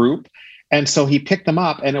a group. And so he picked them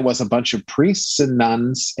up, and it was a bunch of priests and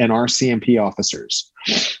nuns and RCMP officers.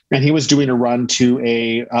 And he was doing a run to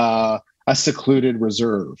a secluded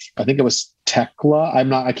reserve. I think it was Tekla.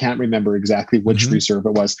 I can't remember exactly which reserve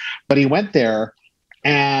it was, but he went there,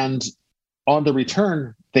 and on the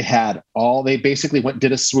return, they basically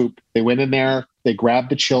did a swoop. They went in there, they grabbed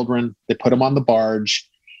the children, they put them on the barge.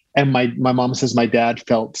 And my mom says my dad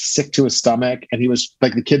felt sick to his stomach, and he was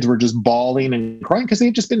like, the kids were just bawling and crying because they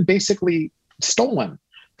had just been basically stolen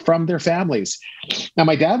from their families. Now,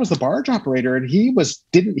 my dad was the barge operator, and he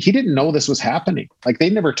didn't know this was happening. Like, they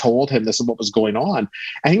never told him this is what was going on.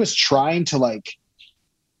 And he was trying to, like,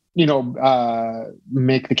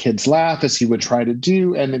 make the kids laugh, as he would try to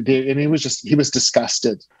do. And he was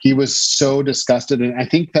disgusted. He was so disgusted. And I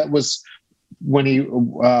think that was when he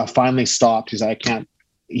finally stopped.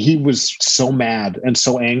 He was so mad and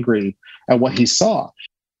so angry at what he saw.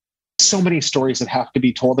 So many stories that have to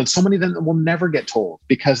be told, and so many of them that will never get told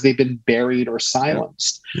because they've been buried or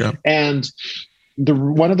silenced. Yeah. And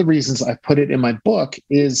one of the reasons I put it in my book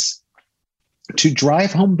is to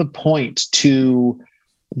drive home the point to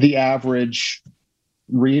the average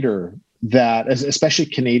reader, that, especially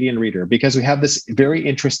Canadian reader, because we have this very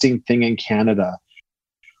interesting thing in Canada,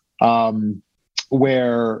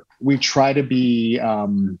 where we try to be,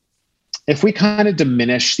 if we kind of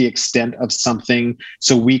diminish the extent of something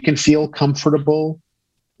so we can feel comfortable,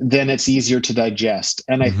 then it's easier to digest.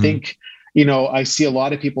 And I think, I see a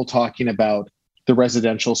lot of people talking about the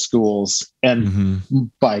residential schools, and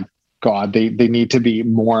by God, they need to be,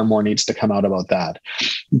 more and more needs to come out about that.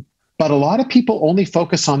 But a lot of people only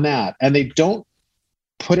focus on that, and they don't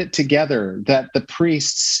put it together that the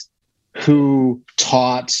priests who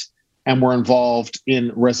taught and were involved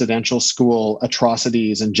in residential school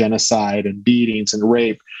atrocities and genocide and beatings and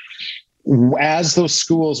rape, as those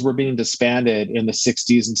schools were being disbanded in the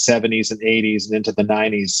 60s and 70s and 80s and into the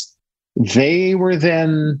 90s, they were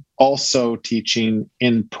then also teaching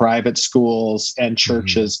in private schools and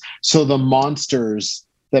churches. So the monsters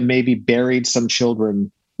that maybe buried some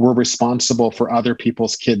children were responsible for other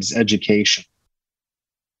people's kids' education.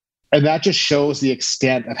 And that just shows the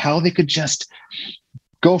extent of how they could just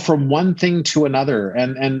go from one thing to another.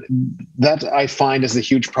 And that, I find, is a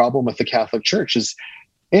huge problem with the Catholic Church. Is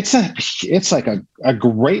it's like a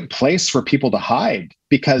great place for people to hide,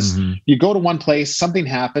 because you go to one place, something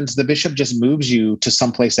happens, the bishop just moves you to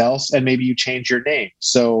someplace else, and maybe you change your name.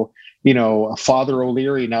 So, Father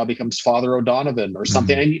O'Leary now becomes Father O'Donovan or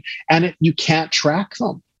something, and you can't track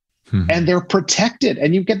them. And they're protected,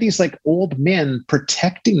 and you get these like old men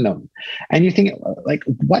protecting them, and you think, like,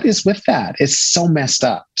 what is with that? It's so messed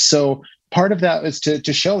up. So part of that is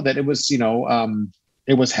to show that it was,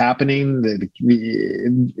 it was happening.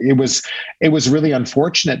 It was really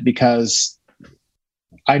unfortunate, because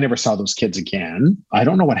I never saw those kids again. I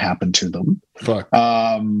don't know what happened to them. Fuck.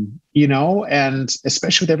 And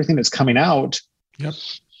especially with everything that's coming out,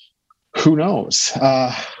 who knows?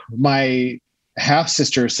 My half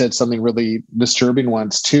sister said something really disturbing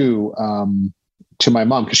once too, to my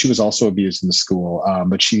mom, because she was also abused in the school,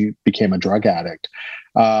 but she became a drug addict.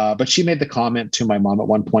 But she made the comment to my mom at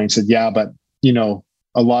one point, said, yeah, but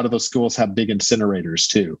a lot of those schools have big incinerators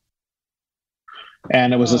too.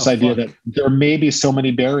 And it was this idea that there may be so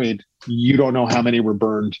many buried, you don't know how many were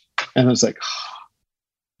burned. And I was like,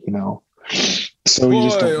 so boy, you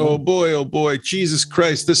just don't know. oh boy, Jesus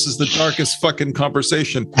Christ, this is the darkest fucking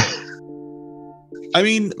conversation. I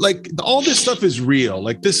mean, like all this stuff is real.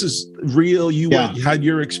 Like this is real. You had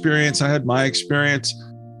your experience. I had my experience.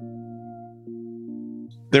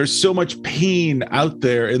 There's so much pain out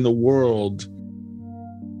there in the world.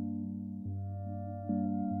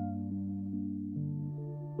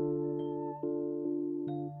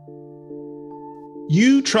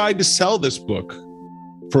 You tried to sell this book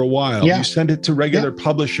for a while. You sent it to regular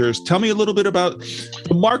publishers. Tell me a little bit about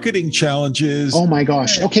the marketing challenges. Oh my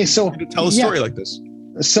gosh. Okay, so to tell a story like this.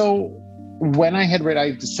 So when I had read,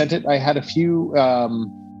 I sent it. I had a few.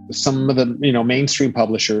 Some of the mainstream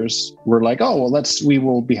publishers were like, "Oh, well, we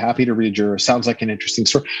will be happy to read your. Sounds like an interesting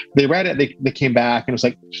story." They read it. They came back and it was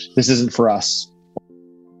like, "This isn't for us,"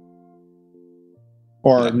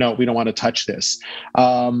 or "No, we don't want to touch this."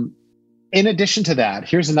 In addition to that,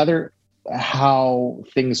 here's another how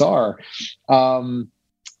things are.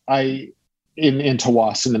 In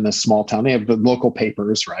Tawasin, in this small town, they have the local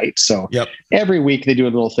papers, right? So every week they do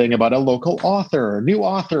a little thing about a local author. A new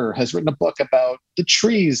author has written a book about the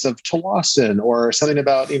trees of Tawasin, or something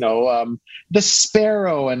about the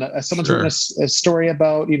sparrow, and someone's written a story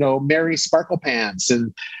about Mary Sparkle Pants,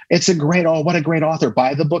 and it's a great what a great author.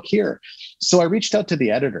 Buy the book here. So I reached out to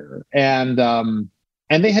the editor, and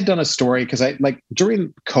they had done a story because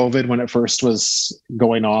during COVID when it first was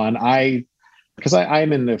going on, because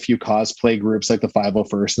I'm in a few cosplay groups like the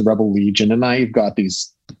 501st, the Rebel Legion, and I've got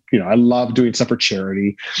these, I love doing stuff for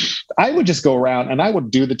charity. I would just go around and I would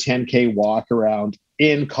do the 10K walk around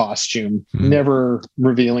in costume, never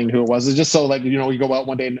revealing who it was. It's just so you go out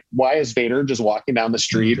one day and why is Vader just walking down the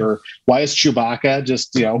street, or why is Chewbacca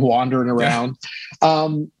just, wandering around? I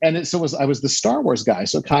was the Star Wars guy.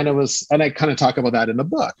 So it kind of was, and I kind of talk about that in the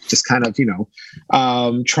book, just kind of,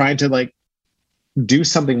 trying to do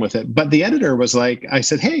something with it. But the editor was like, I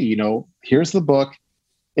said, hey, here's the book.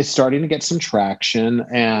 It's starting to get some traction,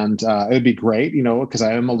 and it would be great, because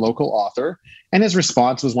I am a local author. And his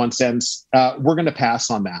response was one sentence, we're going to pass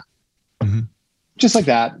on that. Mm-hmm. Just like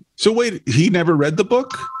that. So wait, he never read the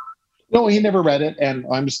book? No, he never read it. And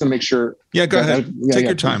I'm just going to make sure. Yeah, go ahead. Take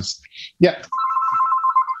your time. Yeah.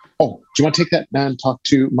 Oh, do you want to take that and talk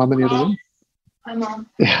to Mom in the other room? Hi, Mom.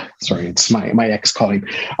 Yeah, sorry. It's my ex calling.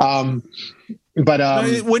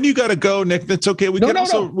 But when you got to go, Nick, that's okay. We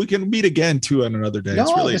can meet again too on another day.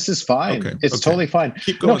 No, this is fine. Okay, it's totally fine.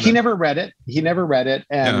 Keep going. No, he never read it.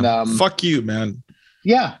 And fuck you, man.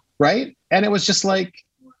 Yeah, right. And it was just like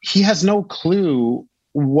he has no clue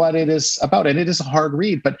what it is about, and it is a hard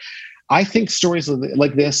read. But I think stories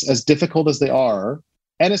like this, as difficult as they are,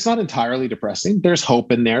 and it's not entirely depressing. There's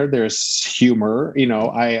hope in there. There's humor.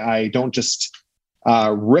 I don't just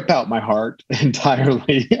rip out my heart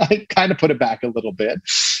entirely. I kind of put it back a little bit,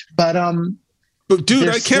 but dude,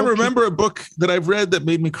 I can't remember a book that I've read that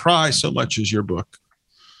made me cry so much as your book.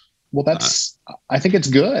 Well, I think it's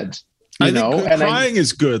good. I think crying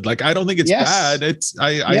is good. I don't think it's bad.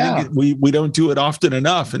 I think we don't do it often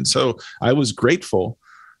enough. And so I was grateful,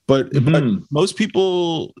 but most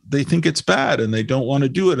people, they think it's bad and they don't want to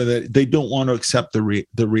do it. And they don't want to accept the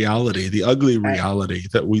reality, the ugly reality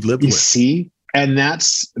that we live with. You see? And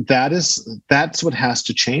that's what has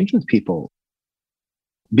to change with people,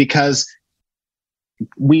 because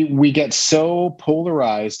we get so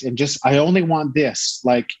polarized and just, I only want this,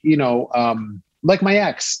 like my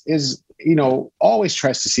ex is, always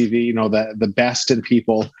tries to see the best in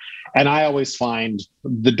people. And I always find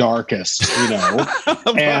the darkest,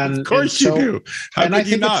 and of course you do. How could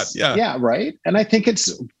you not? Yeah. Right. And I think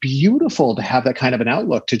it's beautiful to have that kind of an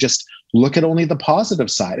outlook, to just look at only the positive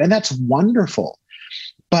side. And that's wonderful.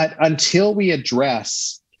 But until we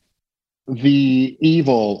address the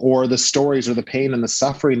evil or the stories or the pain and the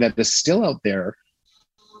suffering that is still out there,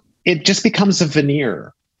 it just becomes a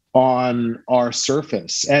veneer on our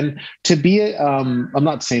surface. And to be, I'm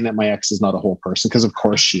not saying that my ex is not a whole person, because of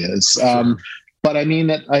course she is. Sure. But I mean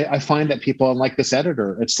that I find that people, and like this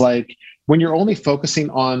editor, it's like when you're only focusing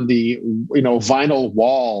on the, vinyl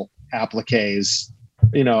wall appliques,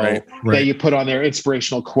 right. that you put on their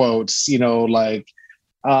inspirational quotes, and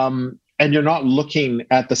you're not looking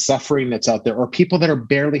at the suffering that's out there, or people that are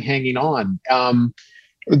barely hanging on.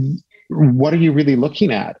 What are you really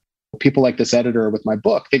looking at? People like this editor with my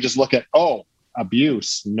book, they just look at,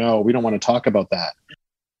 abuse. No, we don't want to talk about that.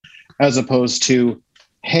 As opposed to,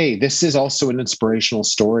 hey, this is also an inspirational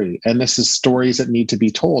story. And this is stories that need to be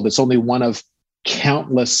told. It's only one of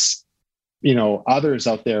countless, others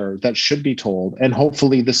out there that should be told. And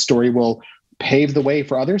hopefully this story will pave the way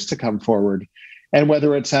for others to come forward. And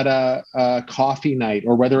whether it's at a coffee night,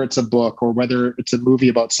 or whether it's a book, or whether it's a movie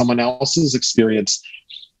about someone else's experience,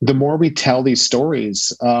 the more we tell these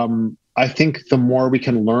stories, I think the more we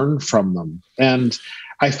can learn from them. And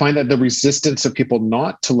I find that the resistance of people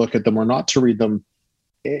not to look at them or not to read them,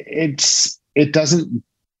 it just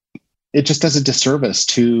does a disservice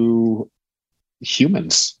to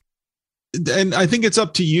humans. And I think it's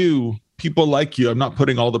up to you, people like you. I'm not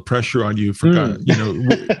putting all the pressure on you for,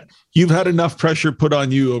 you've had enough pressure put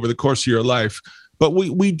on you over the course of your life, but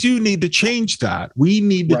we do need to change that. We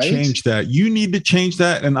need to change that. You need to change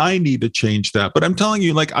that. And I need to change that. But I'm telling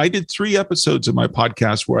you, like, I did 3 episodes of my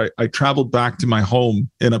podcast where I traveled back to my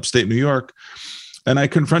home in upstate New York, and I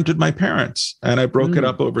confronted my parents, and I broke it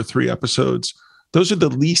up over 3 episodes. Those are the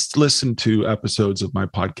least listened to episodes of my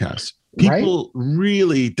podcast. People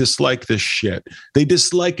really dislike this shit. They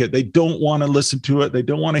dislike it. They don't want to listen to it. They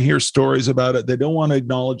don't want to hear stories about it. They don't want to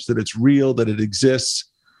acknowledge that it's real, that it exists.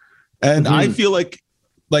 And I feel like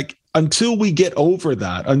until we get over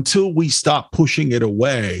that, until we stop pushing it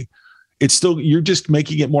away, it's still, you're just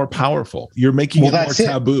making it more powerful. You're making it more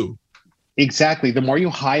taboo. Exactly. The more you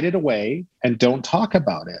hide it away and don't talk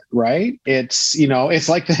about it, right? It's, it's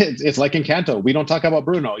like Encanto. We don't talk about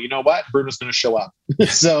Bruno. You know what? Bruno's going to show up.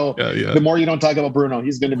 So the more you don't talk about Bruno,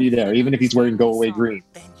 he's going to be there, even if he's wearing go away green.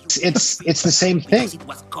 It's the same thing. It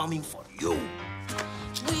was coming for you.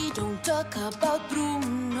 We don't talk about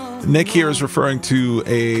Bruno. Nick here is referring to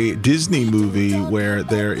a Disney movie where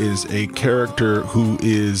there is a character who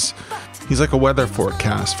is, he's like a weather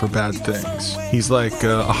forecast for bad things. He's like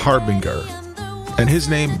a harbinger. And his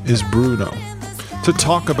name is Bruno. To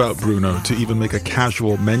talk about Bruno, to even make a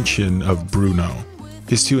casual mention of Bruno,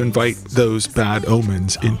 is to invite those bad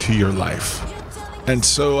omens into your life. And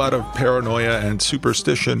so out of paranoia and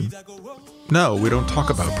superstition, no, we don't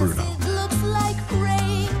talk about Bruno.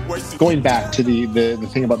 Going back to the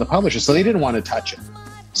thing about the publisher, so they didn't want to touch it.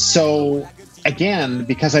 So again,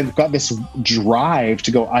 because I've got this drive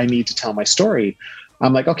to go, I need to tell my story.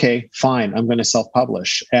 I'm like, okay, fine. I'm going to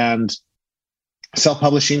self-publish. And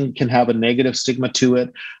self-publishing can have a negative stigma to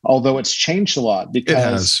it, although it's changed a lot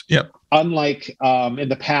because unlike in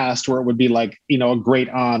the past where it would be like, a great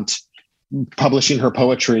aunt publishing her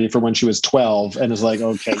poetry for when she was 12 and is like,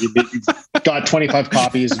 okay, you've got 25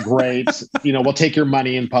 copies. Great. We'll take your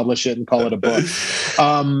money and publish it and call it a book.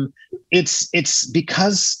 It's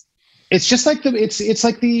because it's just like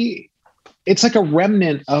it's like a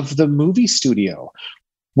remnant of the movie studio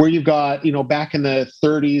where you've got, back in the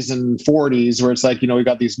 30s and 40s where it's like, we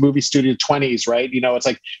got these movie studio 20s, right? It's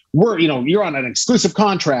like, you're on an exclusive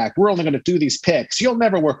contract. We're only going to do these picks. You'll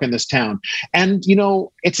never work in this town. And,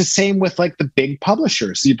 it's the same with like the big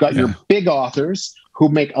publishers. You've got your big authors who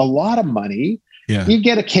make a lot of money. Yeah. You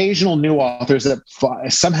get occasional new authors that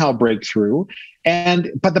somehow break through.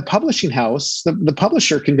 But the publishing house, the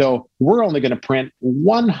publisher can go, we're only going to print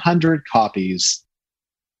 100 copies.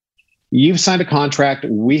 You've signed a contract.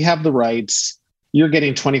 We have the rights. You're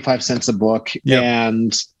getting 25 cents a book. Yep.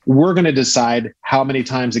 And we're going to decide how many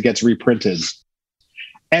times it gets reprinted.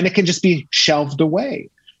 And it can just be shelved away.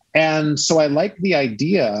 And so I like the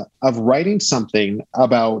idea of writing something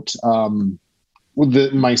about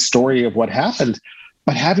my story of what happened,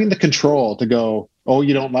 but having the control to go, oh,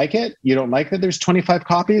 you don't like it? You don't like that there's 25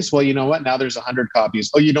 copies? Well, you know what? Now there's 100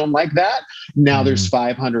 copies. Oh, you don't like that? Now there's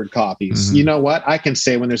 500 copies. Mm-hmm. You know what? I can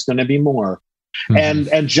say when there's going to be more. Mm-hmm.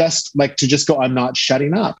 And just like to just go, I'm not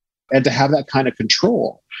shutting up, and to have that kind of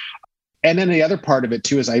control. And then the other part of it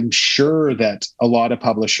too is I'm sure that a lot of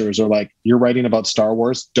publishers are like, you're writing about Star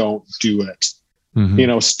Wars, don't do it.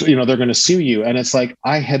 Mm-hmm. They're going to sue you. And it's like,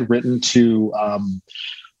 I had written to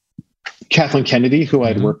Kathleen Kennedy, who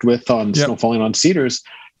I'd worked with on Snow Falling on Cedars.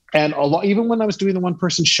 And a lot, even when I was doing the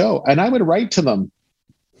one-person show, and I would write to them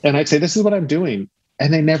and I'd say, this is what I'm doing.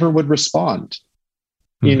 And they never would respond.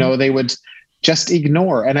 Mm-hmm. They would just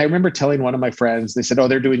ignore. And I remember telling one of my friends, they said, oh,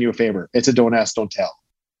 they're doing you a favor. It's a don't ask, don't tell.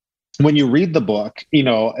 When you read the book,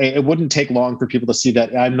 it wouldn't take long for people to see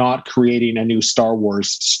that I'm not creating a new Star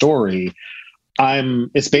Wars story.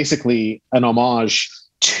 It's basically an homage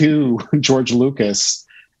to George Lucas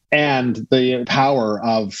and the power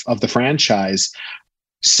of the franchise.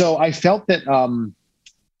 So I felt that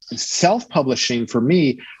self-publishing for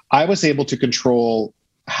me, I was able to control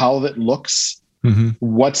how it looks,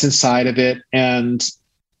 what's inside of it. And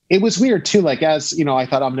it was weird too. Like, as I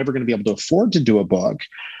thought I'm never going to be able to afford to do a book.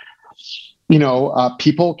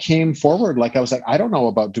 People came forward. Like, I was like, I don't know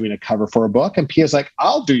about doing a cover for a book. And Pia's like,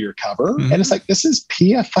 I'll do your cover. Mm-hmm. And it's like, this is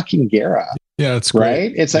Pia fucking Guerra. Yeah, it's great.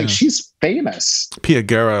 Right? It's like, she's famous. Pia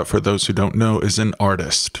Guerra, for those who don't know, is an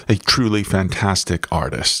artist, a truly fantastic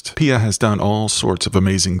artist. Pia has done all sorts of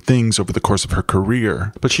amazing things over the course of her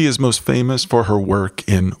career, but she is most famous for her work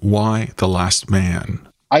in Y: The Last Man.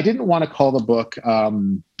 I didn't want to call the book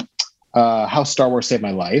How Star Wars Saved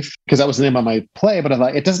My Life, because that was the name of my play, but I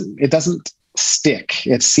thought it doesn't stick.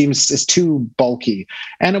 It's too bulky.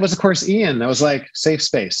 And it was, of course, Ian. I was like, safe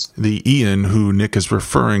space. The Ian who Nick is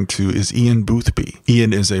referring to is Ian Boothby.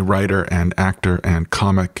 Ian is a writer and actor and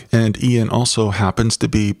comic, and Ian also happens to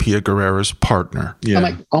be Pia Guerrera's partner. Yeah. I'm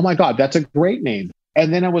like, oh my God, that's a great name.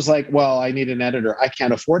 And then I was like, well, I need an editor. I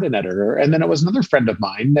can't afford an editor. And then it was another friend of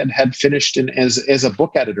mine that had finished as a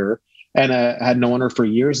book editor and had known her for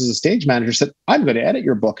years as a stage manager, said, I'm going to edit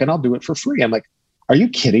your book and I'll do it for free. I'm like, are you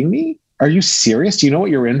kidding me? Are you serious? Do you know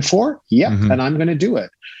what you're in for? Yep. Mm-hmm. And I'm going to do it.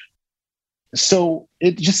 So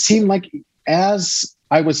it just seemed like as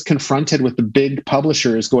I was confronted with the big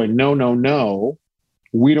publishers going, no,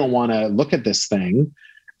 we don't want to look at this thing.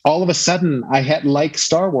 All of a sudden I had, like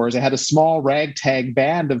Star Wars, I had a small ragtag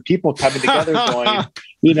band of people coming together going,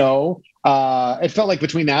 it felt like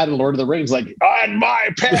between that and Lord of the Rings, like, and my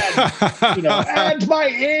pen, and my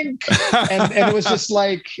ink. And it was just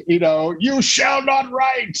like, you shall not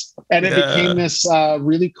write. And it became this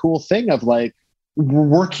really cool thing of like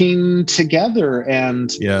working together and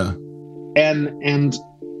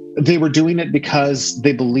they were doing it because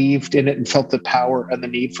they believed in it and felt the power and the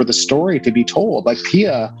need for the story to be told. Like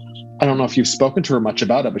Pia, I don't know if you've spoken to her much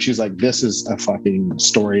about it, but she's like, this is a fucking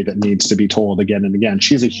story that needs to be told again and again.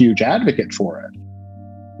 She's a huge advocate for it.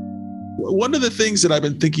 One of the things that I've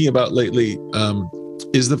been thinking about lately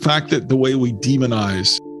is the fact that the way we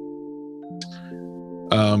demonize,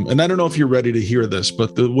 and I don't know if you're ready to hear this,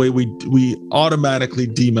 but the way we automatically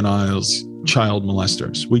demonize child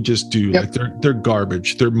molesters. We just do. Yep. Like they're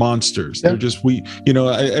garbage. They're monsters. Yep. They're just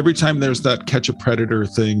every time there's that Catch a Predator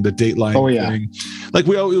thing, the Dateline thing, like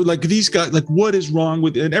we always like these guys, like what is wrong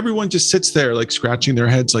with, and everyone just sits there like scratching their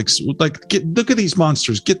heads like look at these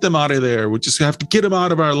monsters, get them out of there. We just have to get them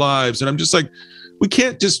out of our lives. And I'm just like, we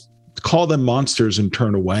can't just call them monsters and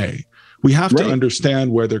turn away. We have to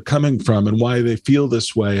understand where they're coming from and why they feel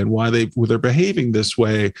this way and why they're behaving this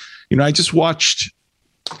way.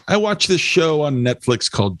 I watched this show on Netflix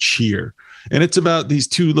called Cheer, and it's about these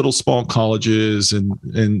two little small colleges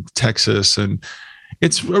in Texas, and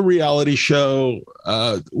it's a reality show.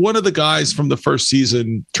 One of the guys from the first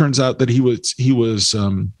season turns out that he was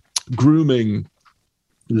grooming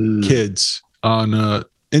kids on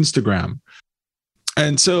Instagram,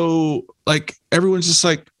 and so like everyone's just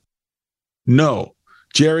like, no.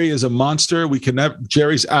 Jerry is a monster. We can never.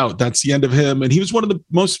 Jerry's out. That's the end of him. And he was one of the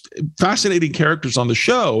most fascinating characters on the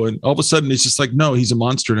show. And all of a sudden, it's just like, no, he's a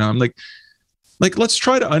monster now. I'm like, let's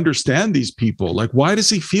try to understand these people. Like, why does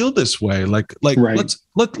he feel this way?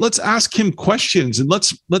 Let's ask him questions and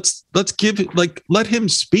let's let him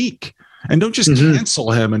speak and don't just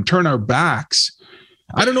cancel him and turn our backs.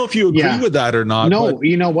 I don't know if you agree with that or not. No, but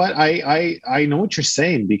you know what? I know what you're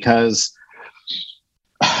saying, because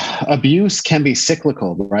abuse can be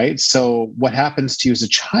cyclical, right? So what happens to you as a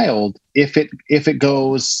child, if it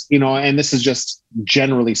goes, and this is just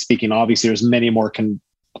generally speaking, obviously there's many more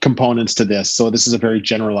components to this. So this is a very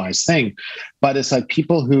generalized thing, but it's like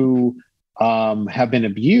people who have been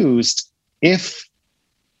abused, if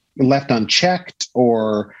left unchecked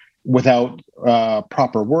or without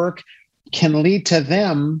proper work, can lead to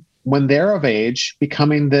them, when they're of age,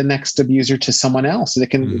 becoming the next abuser to someone else. They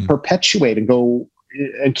can perpetuate and go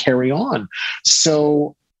and carry on.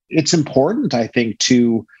 So it's important, I think,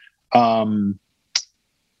 to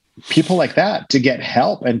people like that to get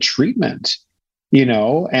help and treatment,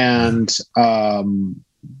 and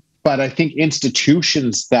but I think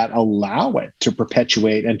institutions that allow it to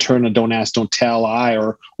perpetuate and turn a don't ask, don't tell eye,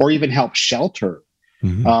 or even help shelter,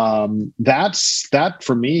 that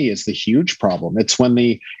for me is the huge problem. It's when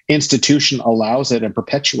the institution allows it and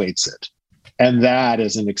perpetuates it. And that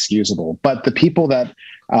is inexcusable. But the people that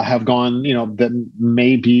have gone, that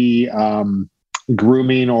may be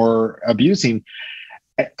grooming or abusing,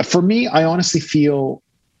 for me, I honestly feel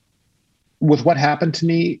with what happened to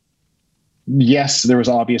me, yes, there was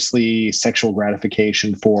obviously sexual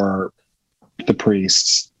gratification for the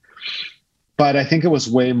priests. But I think it was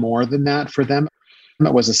way more than that for them.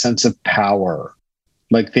 It was a sense of power.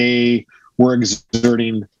 Like they were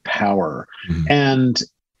exerting power. And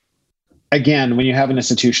again, when you have an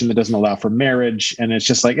institution that doesn't allow for marriage, and it's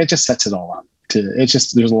just like, it just sets it all up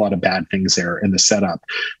there's a lot of bad things there in the setup.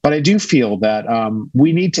 But I do feel that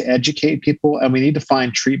we need to educate people, and we need to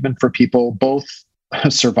find treatment for people, both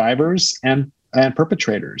survivors and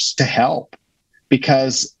perpetrators, to help,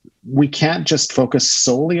 because we can't just focus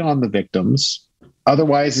solely on the victims.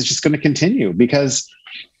 Otherwise it's just going to continue, because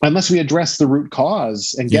unless we address the root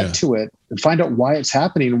cause and get to it and find out why it's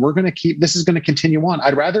happening, this is going to continue on.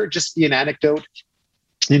 I'd rather it just be an anecdote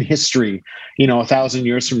in history, 1,000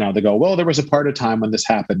 years from now, they go, well, there was a part of time when this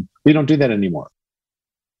happened. We don't do that anymore.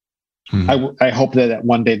 I hope that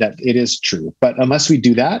one day that it is true. But unless we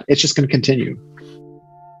do that, it's just going to continue.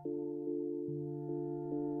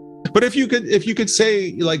 But if you could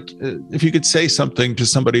say something to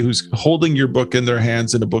somebody who's holding your book in their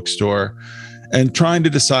hands in a bookstore and trying to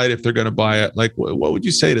decide if they're going to buy it, like what would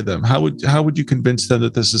you say to them? How would you convince them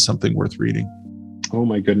that this is something worth reading? Oh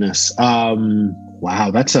my goodness.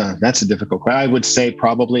 Wow. That's a difficult question. I would say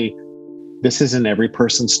probably this isn't every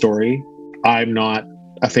person's story. I'm not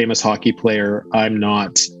a famous hockey player. I'm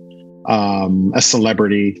not a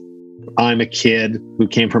celebrity. I'm a kid who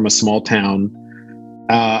came from a small town.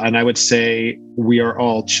 And I would say we are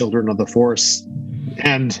all children of the Force.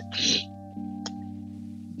 And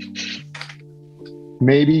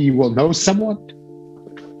maybe you will know someone,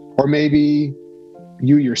 or maybe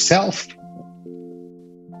you yourself,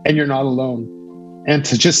 and you're not alone. And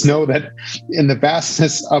to just know that in the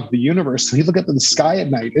vastness of the universe, you look up at the sky at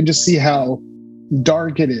night and just see how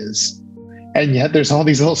dark it is. And yet there's all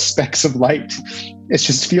these little specks of light. It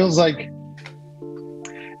just feels like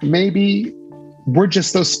maybe we're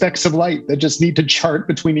just those specks of light that just need to chart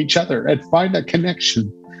between each other and find a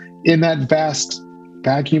connection in that vast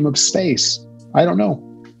vacuum of space. I don't know.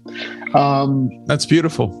 That's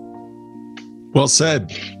beautiful. Well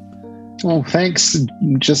said. Oh, thanks. It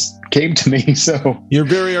just came to me. So you're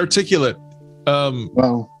very articulate.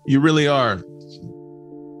 Well, you really are.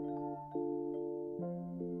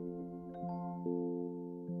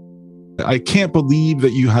 I can't believe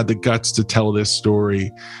that you had the guts to tell this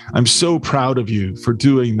story. I'm so proud of you for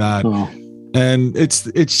doing that. Oh. And it's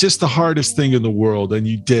just the hardest thing in the world, and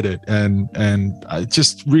you did it. And I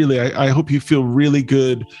just really, I hope you feel really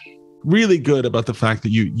good about the fact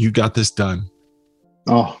that you got this done.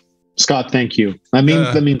 Oh, Scott, thank you. That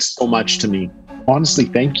means so much to me. Honestly,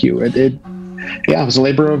 thank you. It was a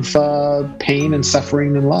labor of pain and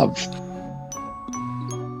suffering and love.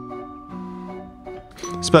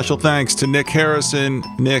 Special thanks to Nick Harrison.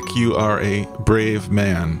 Nick, you are a brave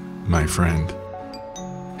man, my friend.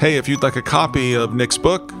 Hey, if you'd like a copy of Nick's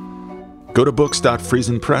book, go to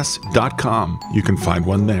books.friesenpress.com. You can find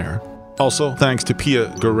one there. Also, thanks to Pia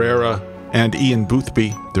Guerrera and Ian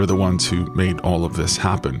Boothby. They're the ones who made all of this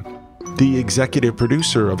happen. The executive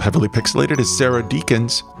producer of Heavily Pixelated is Sarah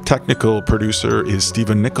Deakins. Technical producer is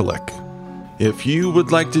Stephen Nikolic. If you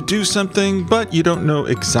would like to do something, but you don't know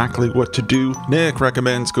exactly what to do, Nick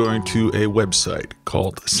recommends going to a website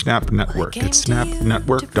called Snap Network. It's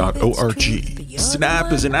snapnetwork.org.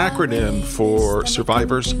 SNAP is an acronym for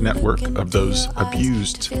Survivors Network of Those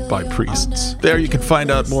Abused by Priests. There you can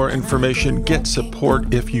find out more information, get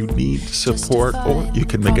support if you need support, or you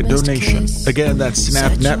can make a donation. Again, that's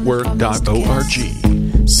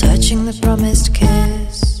snapnetwork.org. Searching the promised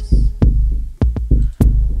kiss.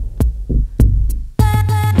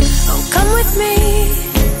 Come with me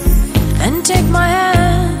and take my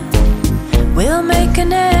hand. We'll make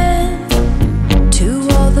an end to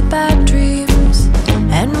all the bad dreams.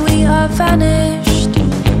 And we are vanished,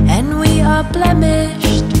 and we are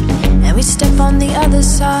blemished, and we step on the other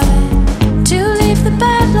side to leave the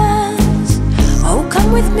Badlands. Oh,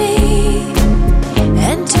 come with me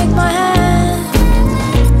and take my hand.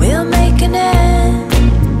 We'll make an end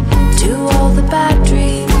to all the bad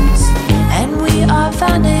dreams. And we are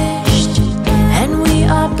vanished, and we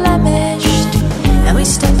are blemished, and we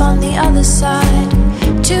step on the other side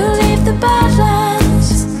to leave the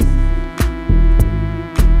Badlands.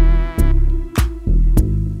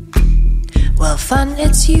 Well, fun,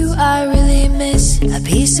 it's you I really miss. A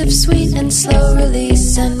piece of sweet and slow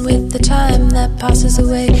release. And with the time that passes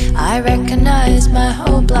away, I recognize my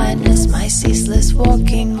whole blindness, my ceaseless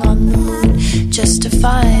walking on the moon, just to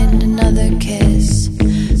find another kiss.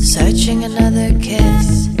 Searching another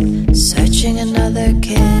kiss, searching another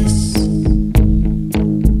kiss.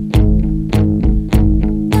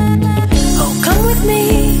 Oh, come with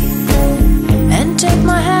me and take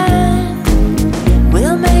my hand.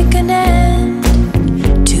 We'll make an end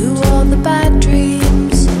to all the bad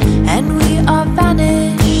dreams. And we are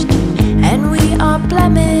vanished, and we are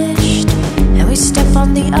blemished, and we step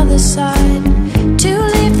on the other side to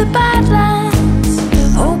leave the Badlands.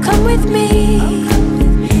 Oh, come with me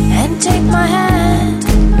and take my hand.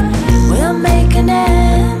 We'll make an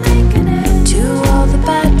end to all the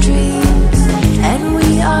bad dreams. And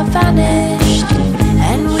we are vanished,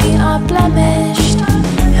 and we are blemished,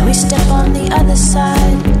 and we step on the other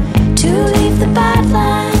side to leave the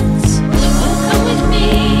Badlands.